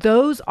 So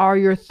those are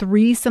your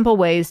 3 simple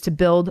ways to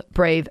build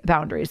brave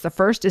boundaries. The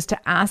first is to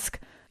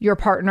ask your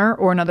partner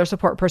or another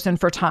support person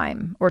for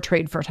time or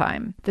trade for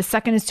time. The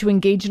second is to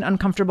engage in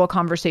uncomfortable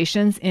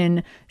conversations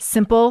in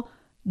simple,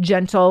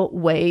 gentle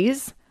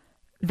ways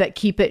that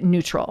keep it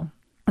neutral.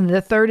 And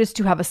the third is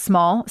to have a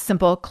small,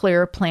 simple,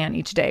 clear plan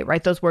each day.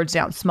 Write those words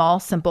down. Small,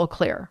 simple,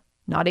 clear.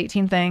 Not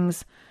 18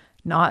 things,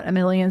 not a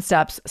million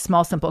steps.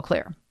 Small, simple,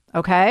 clear.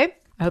 Okay?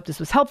 I hope this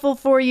was helpful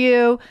for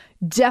you.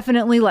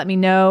 Definitely let me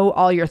know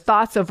all your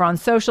thoughts over on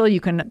social.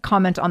 You can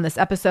comment on this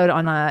episode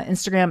on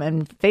Instagram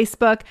and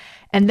Facebook.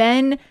 And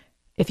then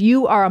if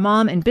you are a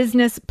mom in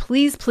business,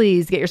 please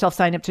get yourself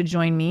signed up to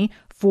join me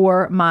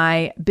for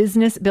my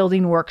business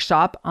building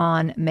workshop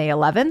on May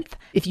 11th.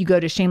 If you go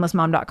to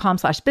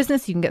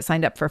shamelessmom.com/business, you can get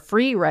signed up for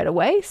free right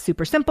away.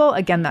 Super simple.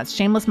 Again, that's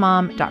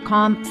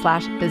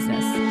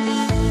shamelessmom.com/business.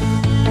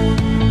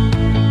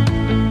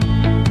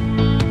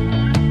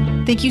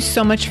 Thank you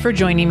so much for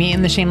joining me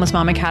in the Shameless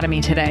Mom Academy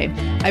today.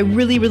 I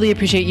really, really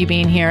appreciate you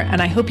being here, and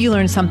I hope you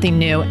learned something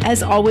new.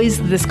 As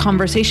always, this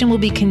conversation will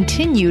be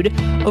continued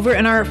over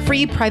in our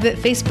free private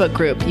Facebook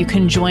group. You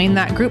can join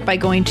that group by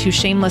going to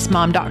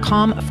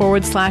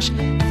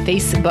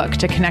shamelessmom.com/Facebook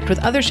to connect with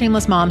other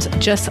shameless moms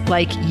just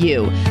like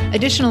you.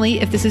 Additionally,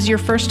 if this is your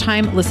first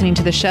time listening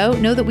to the show,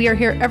 know that we are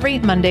here every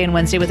Monday and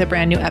Wednesday with a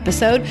brand new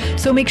episode.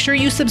 So make sure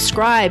you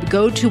subscribe.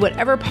 Go to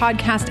whatever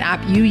podcast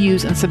app you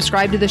use and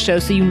subscribe to the show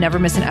so you never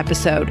miss an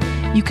episode.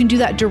 You can do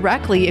that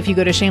directly if you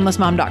go to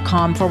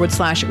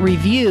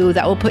shamelessmom.com/review.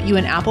 That will put you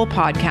in Apple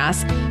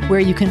Podcasts where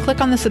you can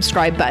click on the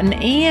subscribe button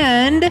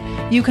and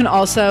you can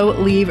also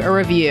leave a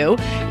review.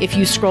 If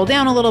you scroll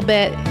down a little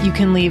bit, you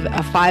can leave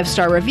a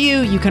 5-star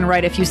review. You can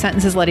write a few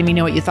sentences letting me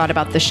know what you thought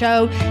about the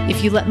show.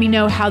 If you let me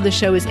know how the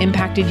show has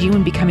impacted you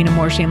in becoming a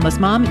more shameless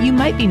mom, you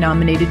might be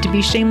nominated to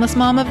be Shameless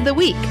Mom of the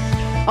Week.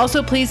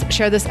 Also, please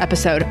share this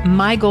episode.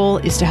 My goal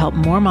is to help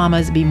more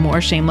mamas be more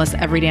shameless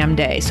every damn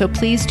day. So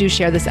please do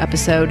share this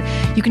episode.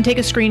 You can take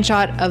a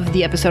screenshot of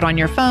the episode on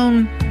your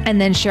phone and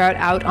then share it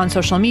out on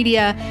social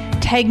media.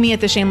 Tag me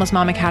at the Shameless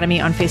Mom Academy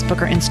on Facebook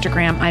or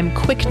Instagram. I'm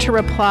quick to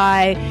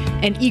reply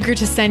and eager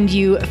to send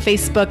you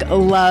Facebook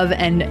love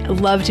and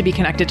love to be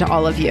connected to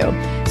all of you.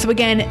 So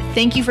again,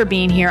 thank you for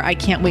being here. I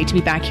can't wait to be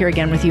back here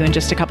again with you in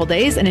just a couple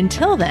days. And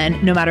until then,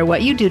 no matter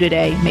what you do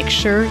today, make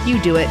sure you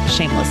do it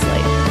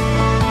shamelessly.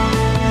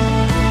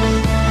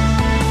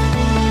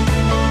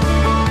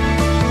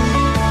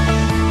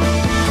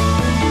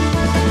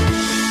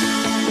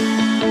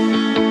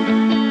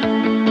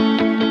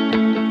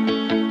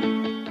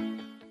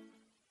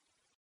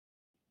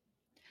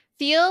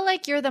 Feel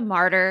like you're the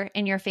martyr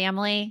in your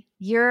family?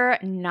 You're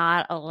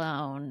not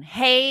alone.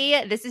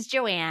 Hey, this is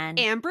Joanne.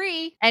 And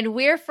Bree. And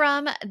we're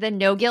from the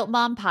No Guilt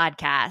Mom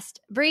podcast.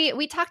 Bree,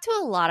 we talk to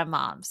a lot of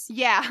moms.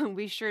 Yeah,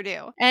 we sure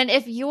do. And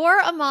if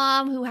you're a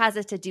mom who has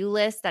a to-do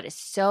list that is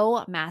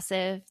so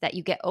massive that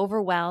you get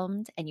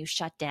overwhelmed and you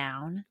shut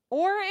down,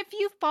 or if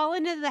you fall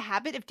into the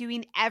habit of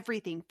doing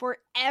everything for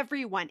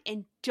everyone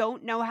and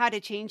don't know how to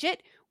change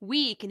it,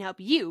 we can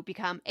help you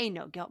become a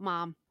no-guilt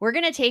mom. we're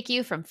going to take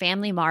you from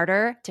family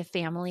martyr to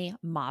family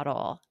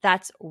model.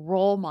 That's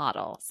role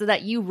model, so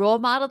that you role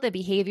model the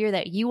behavior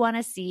that you want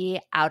to see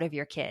out of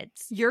your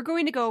kids. You're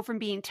going to go from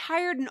being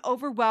tired and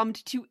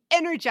overwhelmed to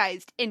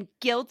energized and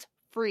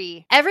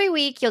guilt-free. Every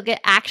week, you'll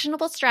get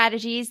actionable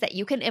strategies that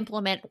you can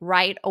implement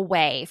right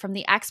away from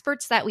the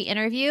experts that we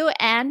interview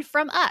and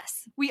from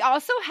us. We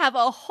also have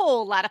a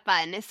whole lot of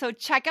fun, so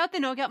check out the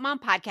No Guilt Mom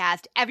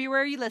podcast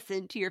everywhere you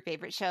listen to your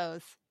favorite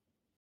shows.